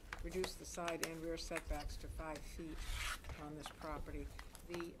 reduce the side and rear setbacks to 5 feet on this property.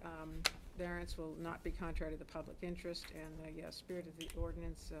 The variance will not be contrary to the public interest, and the spirit of the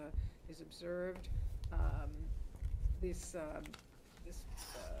ordinance is observed. This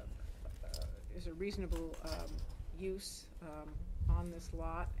is a reasonable use on this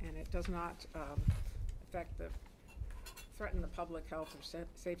lot, and it does not threaten the public health or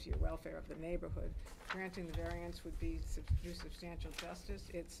safety or welfare of the neighborhood. Granting the variance would be do substantial justice.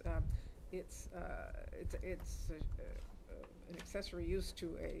 It's an accessory use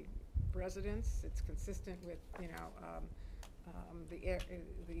to a residence. It's consistent with, you know, the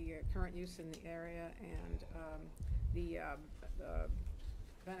current use in the area, and the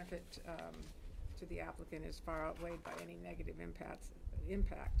benefit to the applicant is far outweighed by any negative impact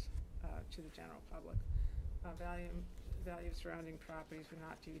to the general public. Value of surrounding properties would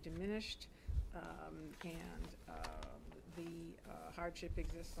not be diminished, and the hardship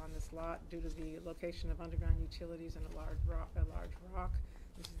exists on this lot due to the location of underground utilities and a large rock.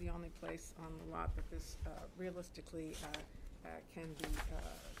 This is the only place on the lot that this realistically can be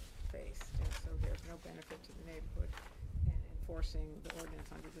faced, and so there's no benefit to the neighborhood. enforcing the ordinance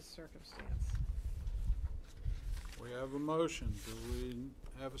under this circumstance. We have a motion. Do we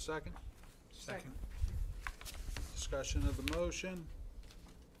have a second? Second. Discussion of the motion.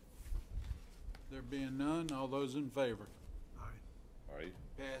 There being none, all those in favor? Aye.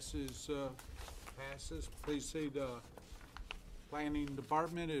 Passes, passes. Please see the planning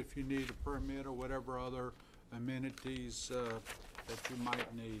department if you need a permit or whatever other amenities that you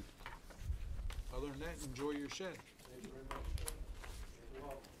might need. Other than that, enjoy your shed.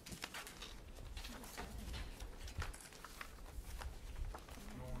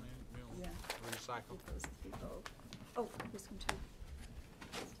 Yeah. Recycle. Those people. Oh, this one too.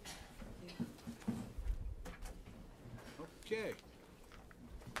 Yeah. Okay.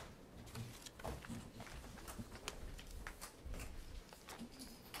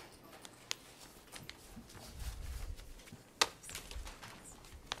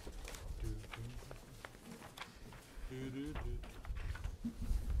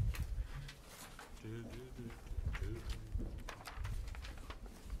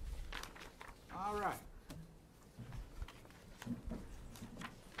 All right.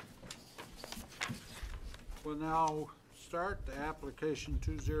 We'll now start the application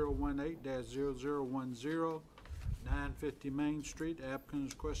 2018-0010, 950 Main Street.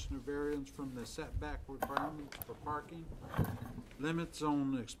 Applicant's question of variance from the setback requirements for parking, limits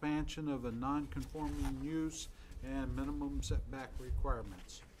on expansion of a non-conforming use, and minimum setback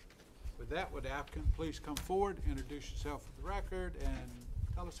requirements. With that, would the applicant please come forward, introduce yourself for the record, and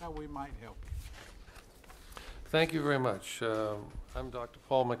tell us how we might help you. Thank you very much. I'm Dr.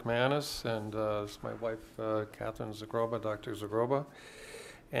 Paul McManus, and this is my wife, Catherine Zagroba, Dr. Zagroba.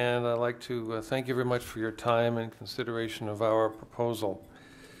 And I'd like to thank you very much for your time and consideration of our proposal.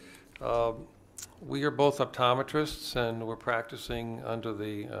 We are both optometrists, and we're practicing under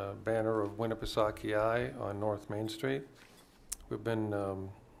the banner of Winnipesaukee Eye on North Main Street. We've been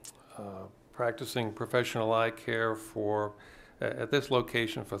practicing professional eye care at this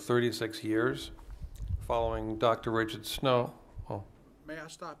location for 36 years. Following Dr. Richard Snow. Oh. May I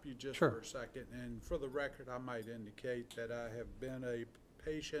stop you just Sure. for a second? And for the record, I might indicate that I have been a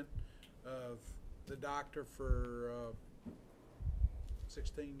patient of the doctor for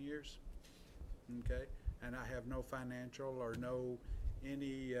 16 years, okay? And I have no financial or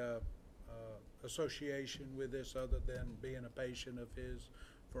any association with this other than being a patient of his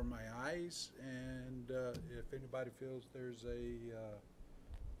for my eyes. And if anybody feels there's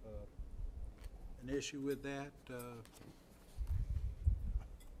an issue with that,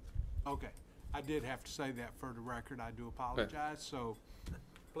 okay. I did have to say that for the record. I do apologize, so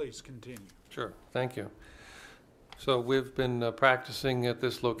please continue. Sure, thank you. So we've been practicing at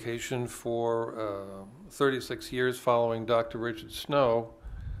this location for 36 years following Dr. Richard Snow,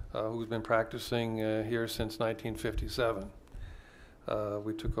 who's been practicing here since 1957.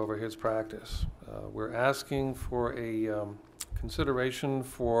 We took over his practice. We're asking for a consideration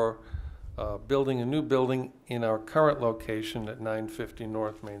for building a new building in our current location at 950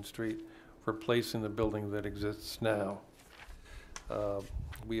 North Main Street, replacing the building that exists now.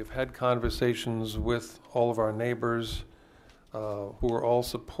 We have had conversations with all of our neighbors who are all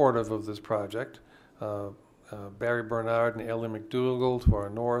supportive of this project. Barry Bernard and Ellie McDougall to our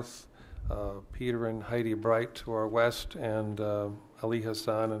north, Peter and Heidi Bright to our west, and Ali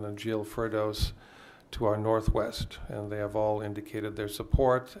Hassan and Ajil Firdos to our northwest, and they have all indicated their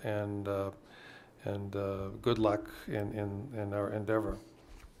support and good luck in our endeavor.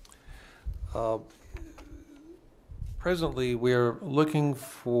 Presently, we're looking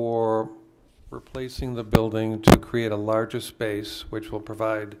for replacing the building to create a larger space which will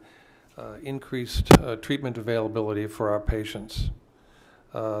provide increased treatment availability for our patients.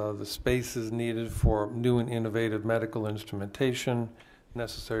 The space is needed for new and innovative medical instrumentation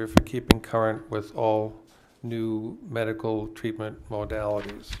necessary for keeping current with all new medical treatment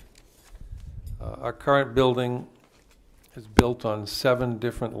modalities. Our current building is built on 7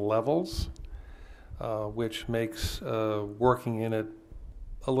 different levels, which makes working in it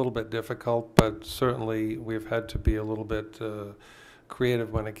a little bit difficult, but certainly we've had to be a little bit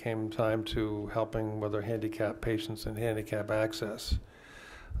creative when it came time to helping with our handicapped patients and handicap access.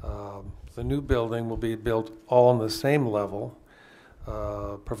 The new building will be built all on the same level,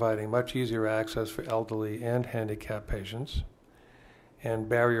 providing much easier access for elderly and handicapped patients, and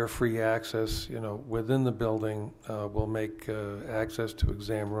barrier-free access, within the building will make access to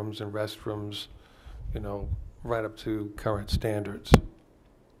exam rooms and restrooms, right up to current standards.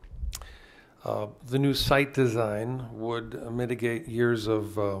 The new site design would mitigate years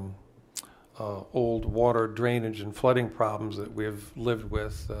of old water drainage and flooding problems that we've lived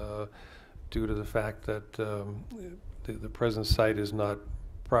with due to the fact that the present site is not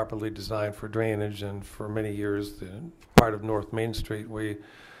properly designed for drainage, and for many years, the part of North Main Street we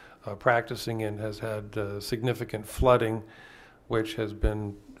are practicing in has had significant flooding, which has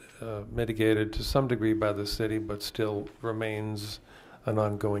been mitigated to some degree by the city, but still remains an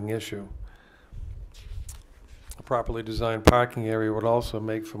ongoing issue. A properly designed parking area would also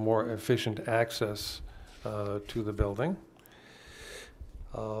make for more efficient access to the building.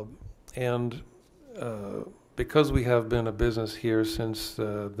 Because we have been a business here since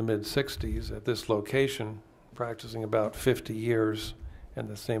the mid-60s at this location, practicing about 50 years in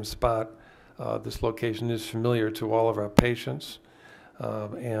the same spot, this location is familiar to all of our patients,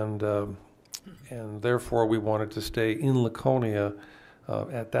 and therefore we wanted to stay in Laconia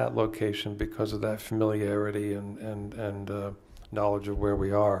at that location because of that familiarity and knowledge of where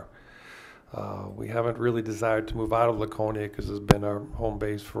we are. We haven't really desired to move out of Laconia because it's been our home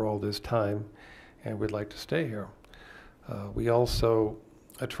base for all this time, and we'd like to stay here. We also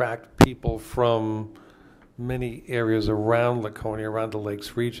attract people from many areas around Laconia, around the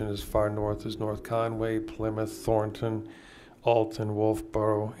Lakes region, as far north as North Conway, Plymouth, Thornton, Alton,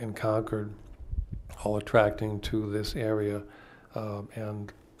 Wolfboro, and Concord, all attracting to this area,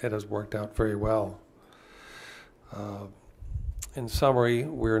 and it has worked out very well. In summary,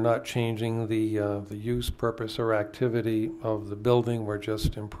 we're not changing the use, purpose, or activity of the building. We're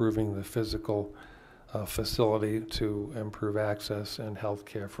just improving the physical facility to improve access and health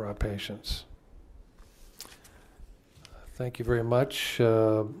care for our patients. Thank you very much.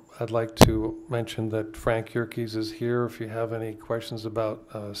 I'd like to mention that Frank Yerkes is here if you have any questions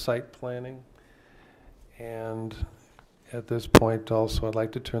about site planning. And at this point, also, I'd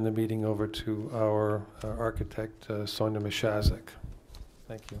like to turn the meeting over to our architect, Sonia Mishazek.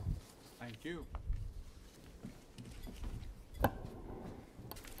 Thank you. Thank you.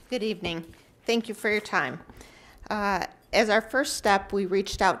 Good evening. Thank you for your time. As our first step, we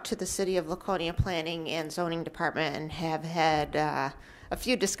reached out to the City of Laconia Planning and Zoning Department and have had a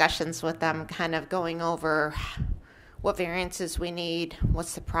few discussions with them, kind of going over what variances we need,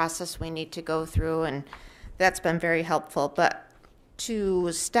 what's the process we need to go through, and that's been very helpful. But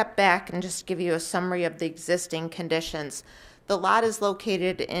to step back and just give you a summary of the existing conditions, the lot is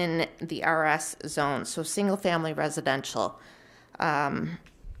located in the RS zone, so single-family residential.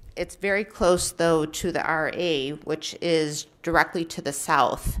 It's very close, though, to the RA, which is directly to the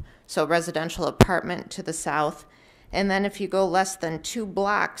south, so residential apartment to the south. And then if you go less than 2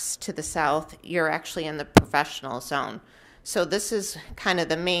 blocks to the south, you're actually in the professional zone. So this is kind of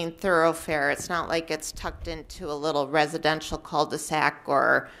the main thoroughfare. It's not like it's tucked into a little residential cul-de-sac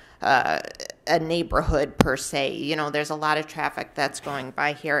or a neighborhood per se. You know, there's a lot of traffic that's going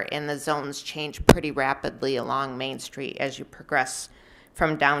by here, and the zones change pretty rapidly along Main Street as you progress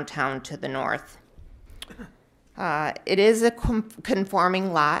from downtown to the north. It is a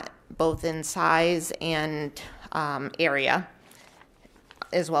conforming lot, both in size and area,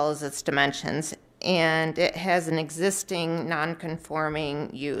 as well as its dimensions. And it has an existing non-conforming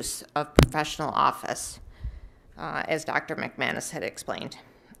use of professional office, as Dr. McManus had explained.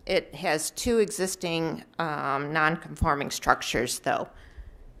 It has 2 existing non-conforming structures, though.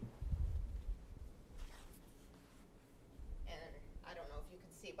 And I don't know if you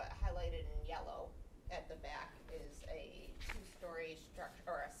can see, but highlighted in yellow at the back is a 2-story structure,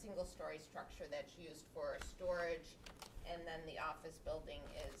 or a single-story structure that's used for storage, and then the office building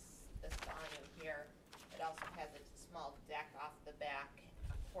is this volume here. It also has a small deck off the back,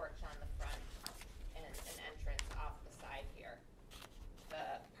 a porch on the front, and an entrance off the side here.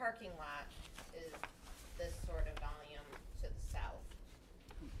 The parking lot is this sort of volume to the south.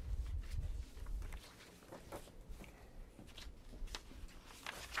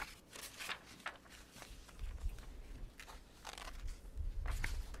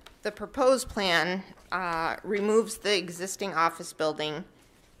 The proposed plan removes the existing office building,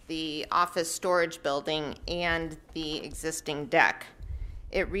 the office storage building, and the existing deck.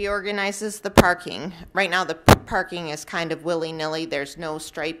 It reorganizes the parking. Right now, the parking is kind of willy-nilly. There's no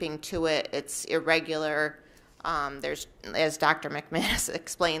striping to it. It's irregular. There's, as Dr. McManus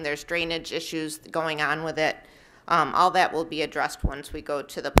explained, there's drainage issues going on with it. All that will be addressed once we go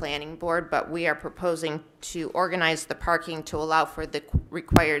to the planning board, but we are proposing to organize the parking to allow for the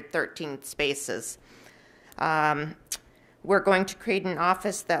required 13 spaces. We're going to create an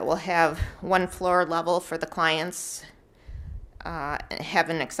office that will have 1 floor level for the clients, have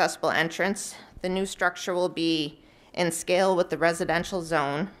an accessible entrance. The new structure will be in scale with the residential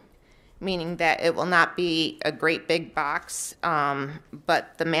zone, meaning that it will not be a great big box,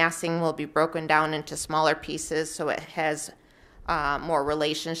 but the massing will be broken down into smaller pieces so it has more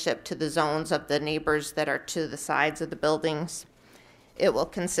relationship to the zones of the neighbors that are to the sides of the buildings. It will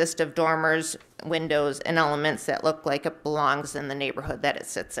consist of dormers, windows, and elements that look like it belongs in the neighborhood that it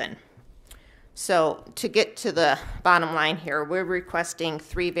sits in. So to get to the bottom line here, we're requesting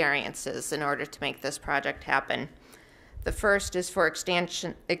 3 variances in order to make this project happen. The first is for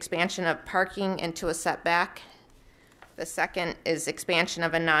expansion of parking into a setback. The second is expansion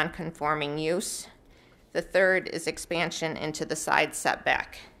of a non-conforming use. The third is expansion into the side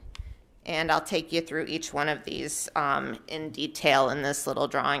setback. And I'll take you through each one of these in detail in this little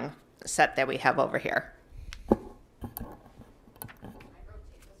drawing set that we have over here.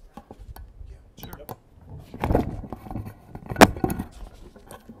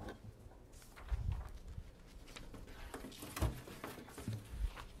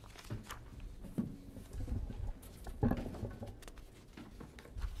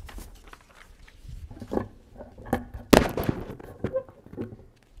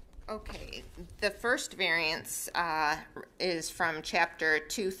 Okay, the first variance is from Chapter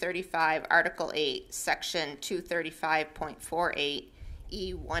 235, Article 8, Section 235.48,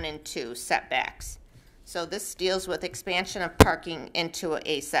 E1 and 2, setbacks. So this deals with expansion of parking into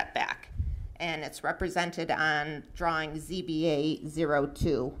a setback, and it's represented on drawing ZBA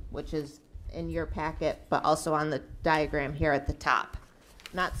 02, which is in your packet, but also on the diagram here at the top.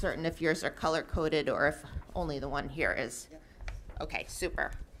 Not certain if yours are color-coded or if only the one here is. Okay,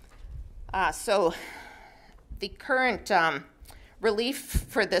 super. So the current relief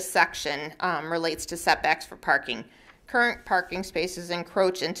for this section relates to setbacks for parking. Current parking spaces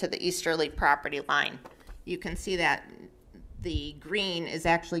encroach into the easterly property line. You can see that the green is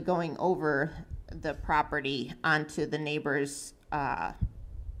actually going over the property onto the neighbor's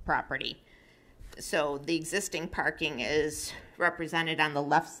property. So the existing parking is represented on the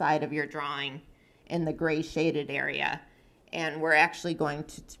left side of your drawing in the gray shaded area. And we're actually going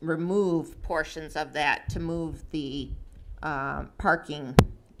to remove portions of that to move the parking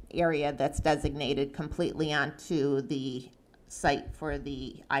area that's designated completely onto the site for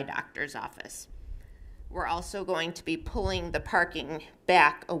the eye doctor's office. We're also going to be pulling the parking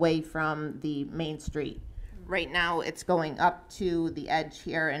back away from the main street. Right now it's going up to the edge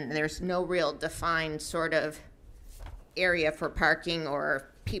here, and there's no real defined sort of area for parking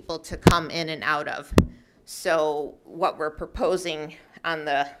or people to come in and out of. So what we're proposing on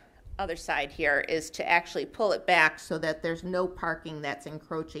the other side here is to actually pull it back so that there's no parking that's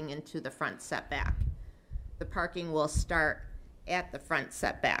encroaching into the front setback. The parking will start at the front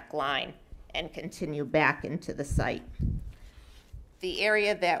setback line and continue back into the site. The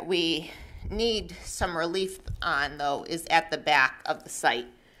area that we need some relief on, though, is at the back of the site.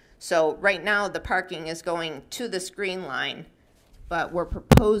 So right now the parking is going to this green line, but we're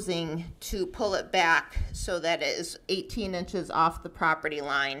proposing to pull it back so that it is 18 inches off the property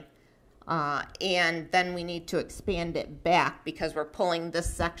line. And then we need to expand it back because we're pulling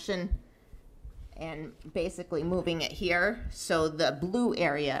this section and basically moving it here. So the blue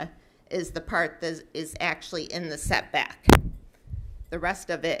area is the part that is actually in the setback. The rest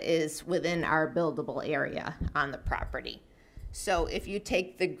of it is within our buildable area on the property. So if you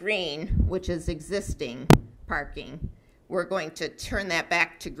take the green, which is existing parking, we're going to turn that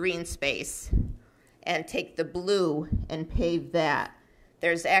back to green space and take the blue and pave that.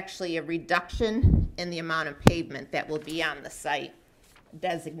 There's actually a reduction in the amount of pavement that will be on the site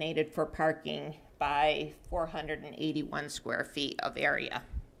designated for parking by 481 square feet of area.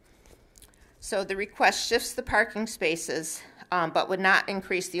 So the request shifts the parking spaces, but would not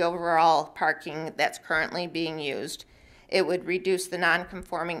increase the overall parking that's currently being used. It would reduce the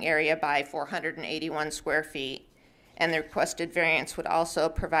non-conforming area by 481 square feet. And the requested variance would also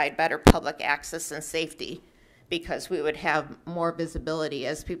provide better public access and safety because we would have more visibility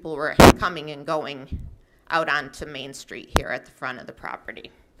as people were coming and going out onto Main Street here at the front of the property.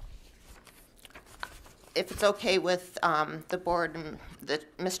 If it's okay with the board and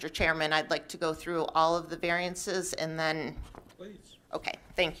Mr. Chairman, I'd like to go through all of the variances and then... Please. Okay,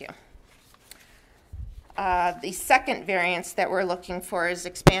 thank you. The second variance that we're looking for is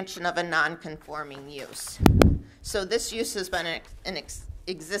expansion of a non-conforming use. So this use has been in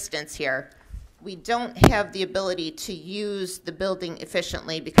existence here. We don't have the ability to use the building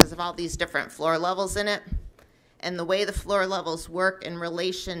efficiently because of all these different floor levels in it. And the way the floor levels work in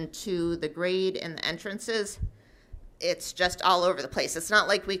relation to the grade and the entrances, it's just all over the place. It's not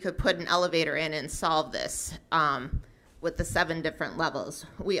like we could put an elevator in and solve this with the 7 different levels.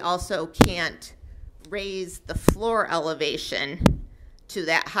 We also can't raise the floor elevation to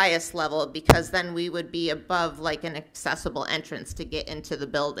that highest level because then we would be above like an accessible entrance to get into the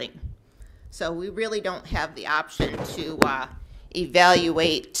building. So we really don't have the option to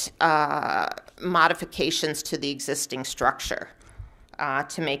evaluate modifications to the existing structure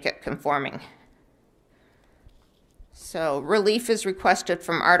to make it conforming. So relief is requested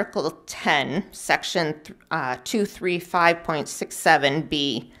from Article 10, Section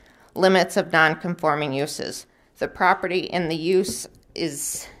 235.67B, limits of nonconforming uses. The property and the use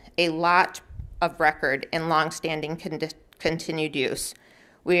is a lot of record in longstanding continued use.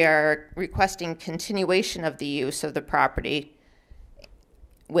 We are requesting continuation of the use of the property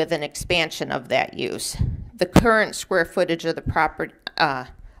with an expansion of that use. The current square footage of the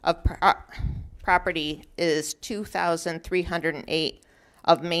property is 2,308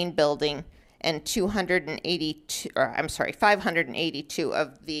 of main building and 582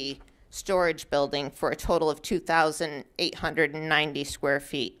 of the storage building, for a total of 2,890 square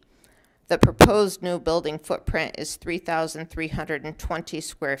feet. The proposed new building footprint is 3,320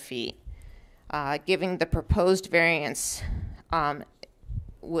 square feet. Giving the proposed variance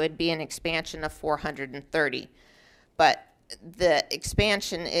would be an expansion of 430. But the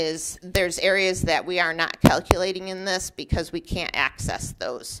expansion is, there's areas that we are not calculating in this because we can't access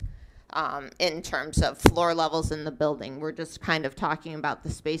those in terms of floor levels in the building. We're just kind of talking about the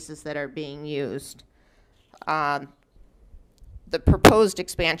spaces that are being used. The proposed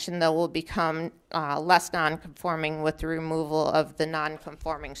expansion, though, will become less non-conforming with the removal of the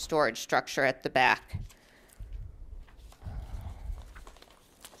non-conforming storage structure at the back.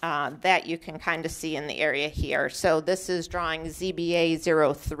 That you can kind of see in the area here. So this is drawing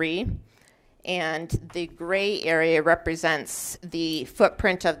ZBA 03, and the gray area represents the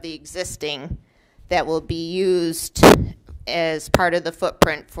footprint of the existing that will be used as part of the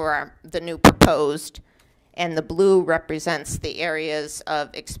footprint for the new proposed, and the blue represents the areas of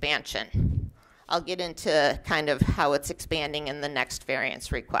expansion. I'll get into kind of how it's expanding in the next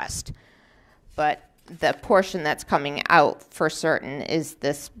variance request. But the portion that's coming out for certain is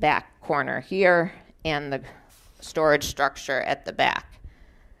this back corner here and the storage structure at the back.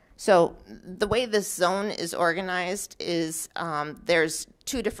 So the way this zone is organized is there's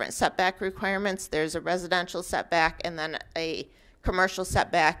two different setback requirements. There's a residential setback and then a commercial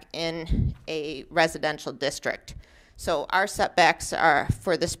setback in a residential district. So our setbacks are,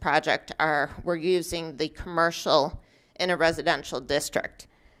 for this project, we're using the commercial in a residential district.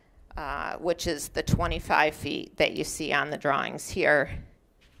 Which is the 25 feet that you see on the drawings here.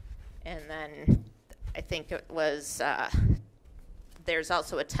 And then I think it was, there's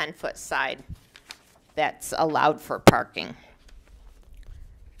also a 10-foot side that's allowed for parking.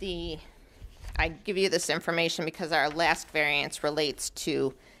 I give you this information because our last variance relates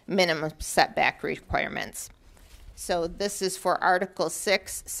to minimum setback requirements. So this is for Article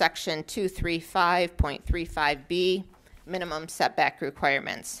 6, Section 235.35B, minimum setback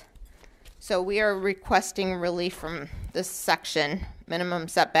requirements. So we are requesting relief from this section, minimum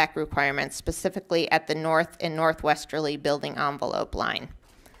setback requirements, specifically at the north and northwesterly building envelope line.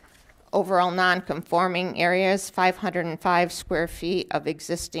 Overall non-conforming areas, 505 square feet of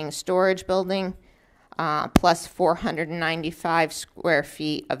existing storage building, plus 495 square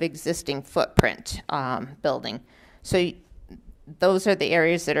feet of existing footprint building. So those are the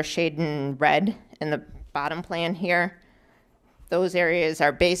areas that are shaded in red in the bottom plan here. Those areas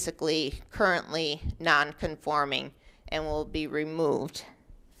are basically currently non-conforming and will be removed.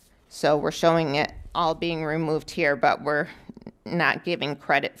 So we're showing it all being removed here, but we're not giving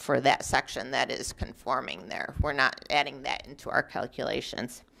credit for that section that is conforming there. We're not adding that into our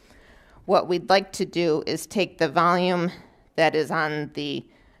calculations. What we'd like to do is take the volume that is on the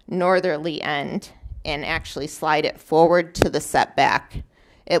northerly end and actually slide it forward to the setback.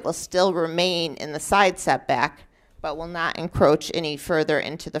 It will still remain in the side setback, but will not encroach any further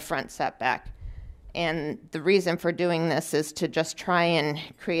into the front setback. And the reason for doing this is to just try and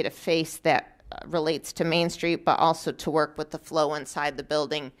create a face that relates to Main Street, but also to work with the flow inside the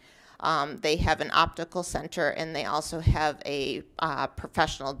building. They have an optical center, and they also have a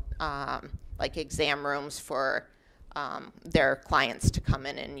professional, like exam rooms for their clients to come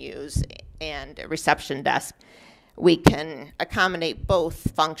in and use, and a reception desk. We can accommodate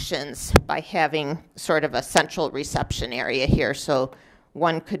both functions by having sort of a central reception area here. So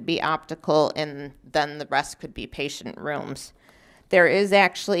one could be optical and then the rest could be patient rooms. There is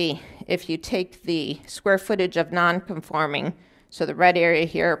actually, if you take the square footage of non-conforming, so the red area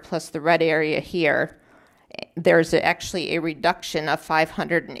here plus the red area here, there's actually a reduction of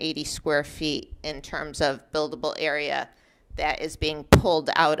 580 square feet in terms of buildable area that is being pulled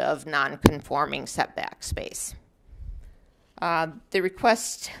out of non-conforming setback space. The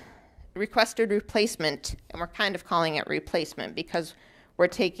requested replacement, and we're kind of calling it replacement because We're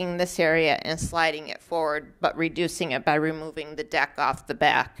taking this area and sliding it forward, but reducing it by removing the deck off the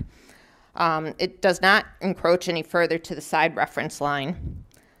back. It does not encroach any further to the side reference line.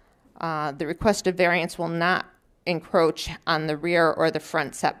 The requested variance will not encroach on the rear or the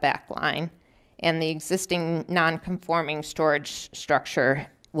front setback line, and the existing non-conforming storage structure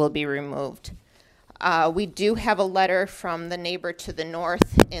will be removed. We do have a letter from the neighbor to the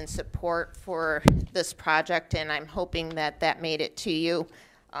north in support for this project, and I'm hoping that that made it to you.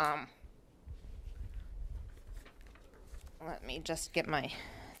 Let me just get my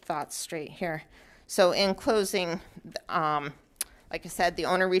thoughts straight here. So in closing, like I said, the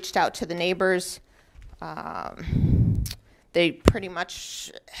owner reached out to the neighbors. They pretty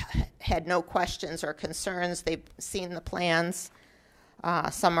much had no questions or concerns. They've seen the plans.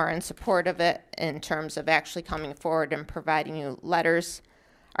 Some are in support of it in terms of actually coming forward and providing you letters.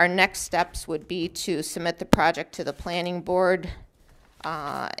 Our next steps would be to submit the project to the planning board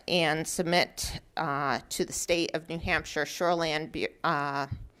and submit to the state of New Hampshire Shoreland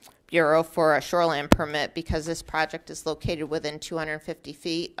Bureau for a shoreline permit, because this project is located within 250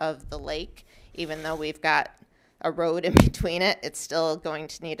 feet of the lake. Even though we've got a road in between it, it's still going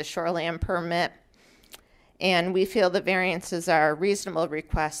to need a shoreline permit. And we feel the variances are reasonable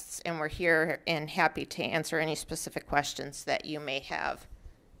requests, and we're here and happy to answer any specific questions that you may have.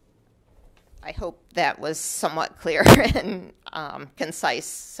 I hope that was somewhat clear and concise.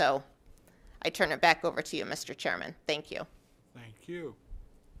 So I turn it back over to you, Mr. Chairman. Thank you. Thank you.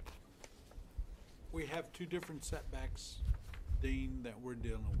 We have two different setbacks, Dean, that we're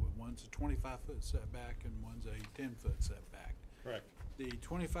dealing with. One's a 25-foot setback and one's a 10-foot setback. Correct. The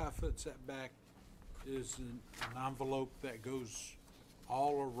 25-foot setback is an envelope that goes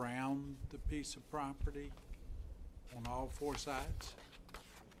all around the piece of property on all four sides.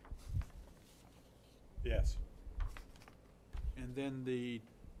 Yes. And then the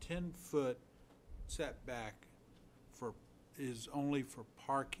 10-foot setback is only for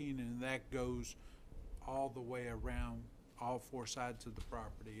parking, and that goes all the way around all four sides of the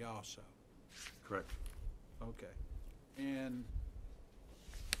property also. Correct. Okay. And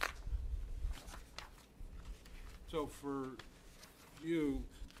so for you,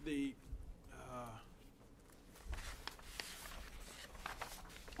 the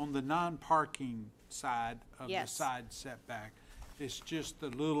on the non-parking side of the Yes. side setback, it's just the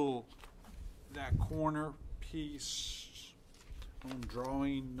little, that corner piece on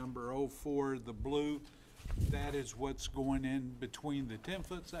drawing number 04, the blue, that is what's going in between the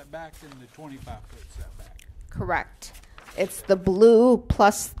 10-foot setback and the 25-foot setback. Correct. It's the blue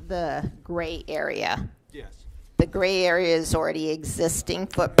plus the gray area. Yes. The gray area is already existing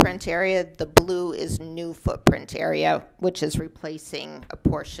footprint area. The blue is new footprint area, which is replacing a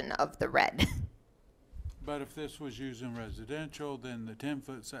portion of the red. But if this was used in residential, then the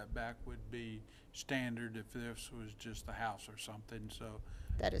 10-foot setback would be standard if this was just a house or something. So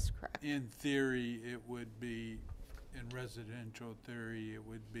That is correct. in theory, it would be, in residential theory, it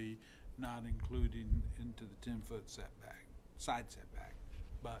would be not including into the 10-foot setback, side setback.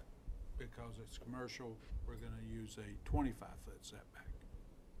 But because it's commercial, we're going to use a 25-foot setback.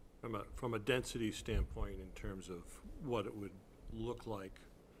 From a density standpoint, in terms of what it would look like,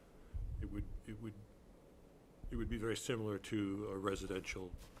 it would be very similar to a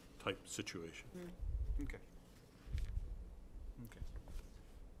residential type situation. Okay. Okay.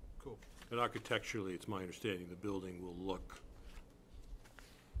 Cool. And architecturally, it's my understanding the building will look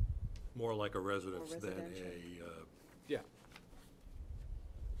more like a residence than residential. Yeah.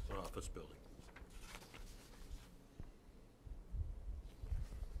 an office building.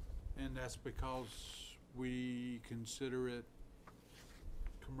 And that's because we consider it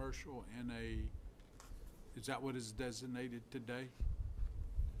commercial in is that what is designated today?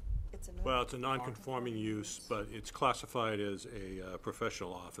 It's a Well, it's a non-conforming use, but it's classified as a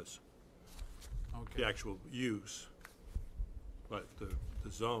professional office, Okay. the actual use. But the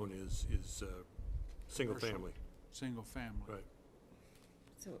zone is single Commercial. family, Single family. right?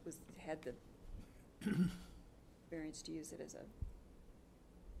 So it had the variance to use it as a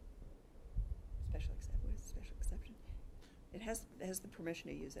special exception? It has the permission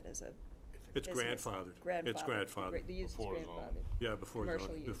to use it as a It's business. grandfathered. Grandfathered. It's grandfathered. The use is Before zoning. grandfathered Yeah, before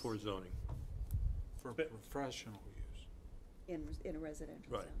Commercial use. before zoning. For professional use. in a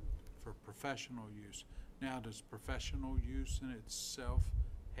residential Right. zone. For professional use. Now, does professional use in itself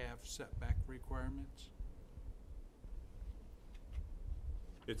have setback requirements?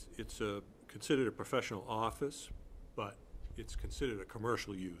 It's considered a professional office, but it's considered a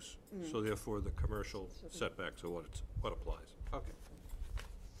commercial use. So therefore, the commercial setbacks are what applies. Okay.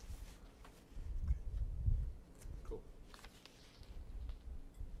 Cool.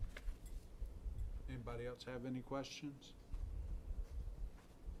 Anybody else have any questions?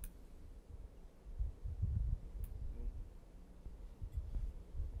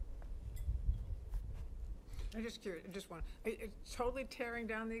 I'm just curious, are you totally tearing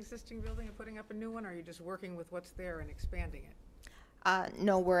down the existing building and putting up a new one, or are you just working with what's there and expanding it?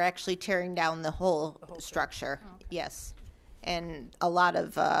 No, we're actually tearing down the whole The whole thing. structure, Oh, okay. yes. And a lot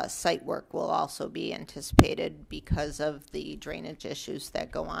of site work will also be anticipated because of the drainage issues that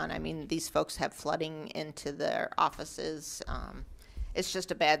go on. I mean, these folks have flooding into their offices. It's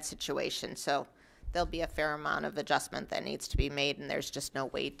just a bad situation, so there'll be a fair amount of adjustment that needs to be made, and there's just no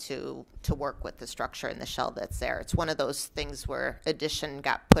way to work with the structure and the shell that's there. It's one of those things where addition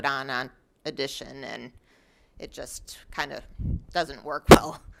got put on addition, and it just kind of doesn't work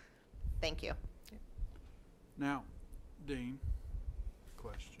well. Thank you. Now, Dean,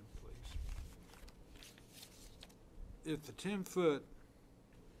 question, please. If the 10-foot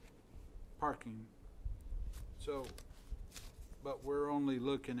parking, but we're only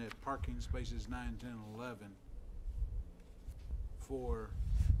looking at parking spaces 9, 10, 11 for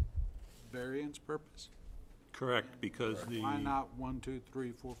variance purpose? Correct, because Why not 1, 2,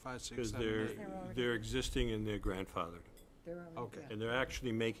 3, 4, 5, 6, because 7, they're, 8? they're existing and they're grandfathered. Okay. And they're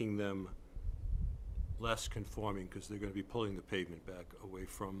actually making them less conforming because they're going to be pulling the pavement back away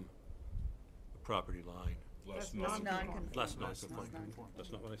from the property line. Less Non-conforming. Less non-conforming.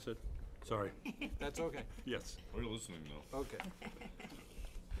 That's not what I said? Sorry. That's okay. Yes, We're listening now. Okay.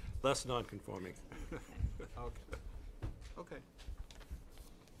 less non-conforming. Okay. Okay.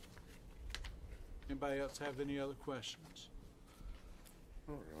 Anybody else have any other questions?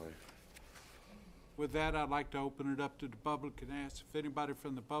 Not really. With that, I'd like to open it up to the public and ask if anybody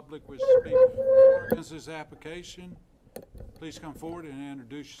from the public wishes to speak for or against this application. Please come forward and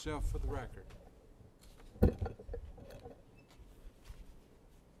introduce yourself for the record.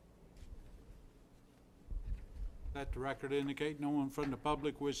 Let the record indicate no one from the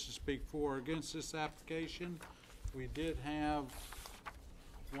public wishes to speak for or against this application. We did have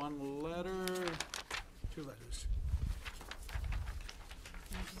one letter. 2 letters.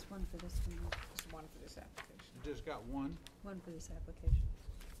 Just one for this one, Just one for this application. Just got one. one for this application.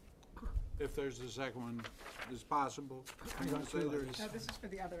 If there's a second one, is possible. I'm gonna say there's, No, this is for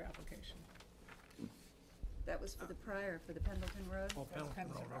the other application. That was for the prior, for the Pendleton Road? Oh, That's Pendleton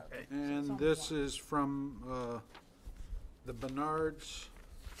Pendleton Road, Road. okay. and this is from the Bernards,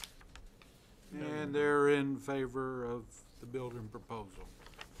 and they're in favor of the building proposal.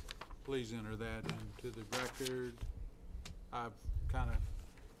 Please enter that into the record. I've kind of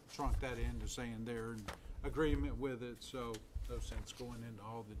shrunk that into saying they're in agreement with it, so no sense going into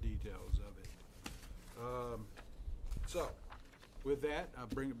all the details of it. So, with that, I'll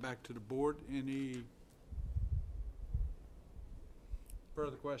bring it back to the board. Any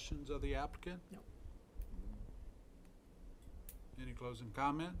further questions of the applicant? No. Any closing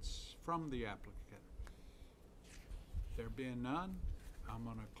comments from the applicant? There being none, I'm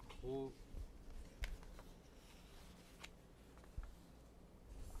gonna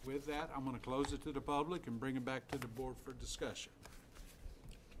with that, I'm gonna close it to the public and bring it back to the board for discussion.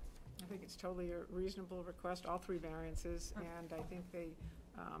 I think it's totally a reasonable request, all 3 variances, and I think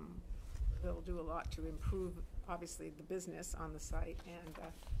they'll do a lot to improve, obviously, the business on the site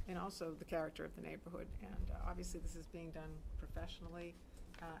and also the character of the neighborhood. And obviously, this is being done professionally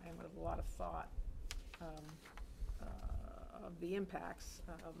and with a lot of thought of the impacts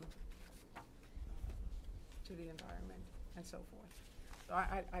to the environment and so forth. So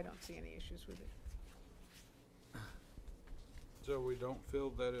I don't see any issues with it. So we don't feel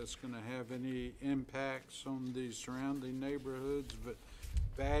that it's gonna have any impacts on the surrounding neighborhoods, but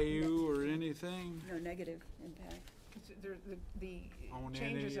value or anything? No negative impact. The On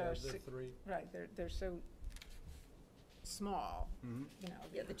changes any are, of the 3? right, they're so small, Mhm. you know.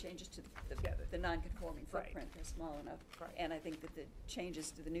 Yeah, the changes to Yeah, the non-conforming Right. footprint are small enough. Right. And I think that the changes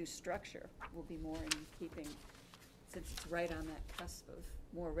to the new structure will be more in keeping, since it's right on that cusp of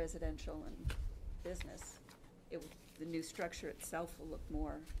more residential and business. The new structure itself will look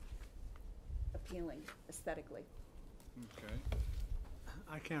more appealing aesthetically. Okay.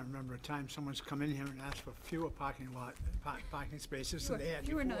 I can't remember a time someone's come in here and asked for fewer parking spaces than they had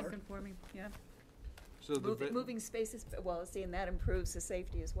Fewer before. non-conforming, yeah. So the, Moving spaces, well, see, and that improves the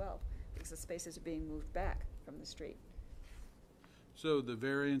safety as well, because the spaces are being moved back from the street. so the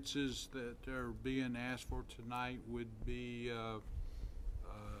variances that are being asked for tonight would be,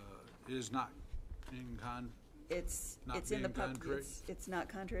 is not in It's Not in the being public, contrary? it's not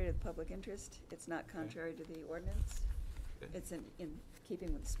contrary to the public interest, it's not contrary to the ordinance. Okay. It's in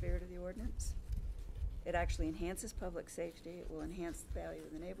keeping with the spirit of the ordinance. It actually enhances public safety, it will enhance the value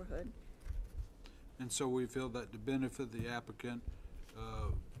of the neighborhood. And so we feel that the benefit of the applicant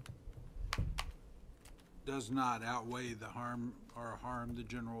does not outweigh the harm or harm the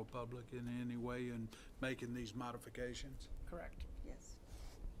general public in any way in making these modifications? Correct. Yes.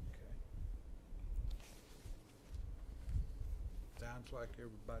 Sounds like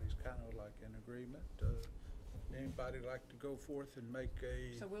everybody's kind of like in agreement. Anybody like to go forth and make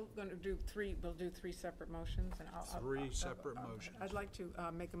So we'll do three separate motions, and I'll. Three separate motions. I'd like to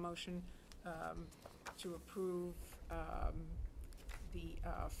make a motion to approve the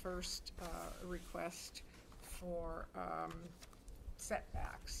first request for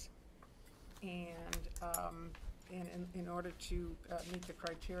setbacks. And in order to meet the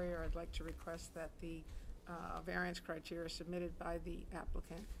criteria, I'd like to request that the variance criteria submitted by the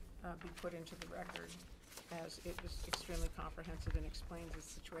applicant be put into the record, as it is extremely comprehensive and explains the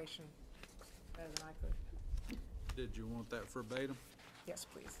situation better than I could. Did you want that verbatim? Yes,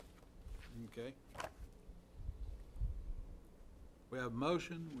 please. Okay. We have a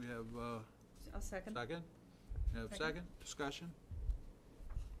motion, we have I'll second. second? We have Second. second, discussion?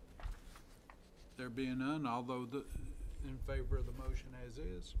 There being none, although in favor of the motion as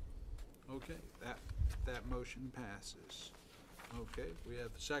is? Okay, that motion passes. Okay, we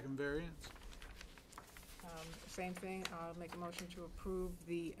have the second variance. Same thing, I'll make a motion to approve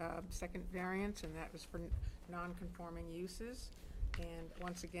the second variance, and that was for non-conforming uses. And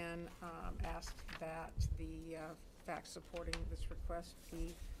once again, ask that the facts supporting this request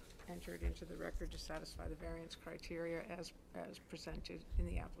be entered into the record to satisfy the variance criteria as presented in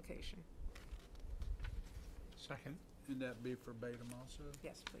the application. Second. And that be verbatim also?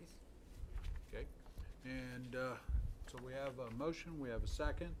 Yes, please. Okay, and so we have a motion, we have a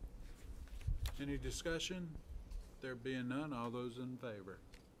second. Any discussion? There being none, all those in favor?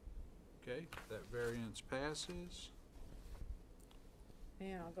 Okay, that variance passes.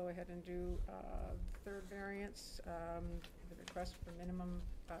 And I'll go ahead and do third variance, the request for minimum,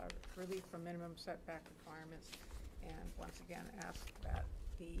 relief from minimum setback requirements. And once again, ask that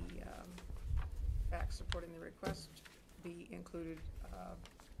the facts supporting the request be included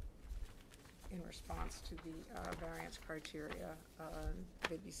in response to the variance criteria.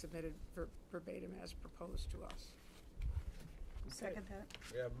 They be submitted verbatim as proposed to us. Second that.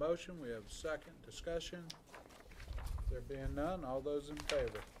 We have a motion, we have a second, discussion. There being none, all those in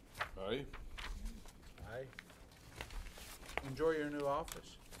favor? Aye. Aye. Enjoy your new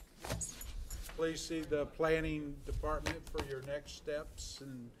office. Please see the planning department for your next steps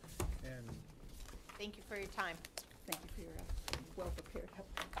and Thank you for your time. Thank you for your well-prepared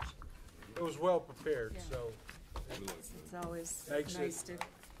application. it was well prepared, Yeah. so. It's always Makes nice it-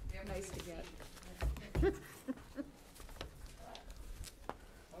 to get.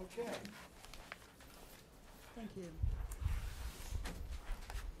 Okay. Thank you.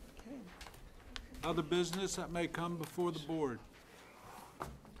 Okay. Other business that may come before the board?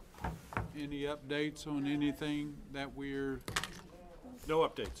 Any updates on anything that we're, No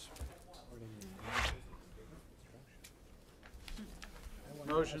updates.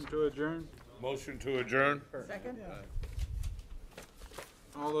 motion to adjourn? Motion to adjourn? Second?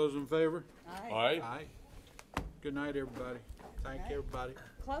 All those in favor? Aye. Aye. Aye. Good night, everybody. Thank you, everybody.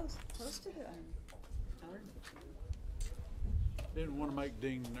 Close to the, Didn't want to make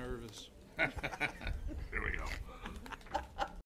Dean nervous. Here we go.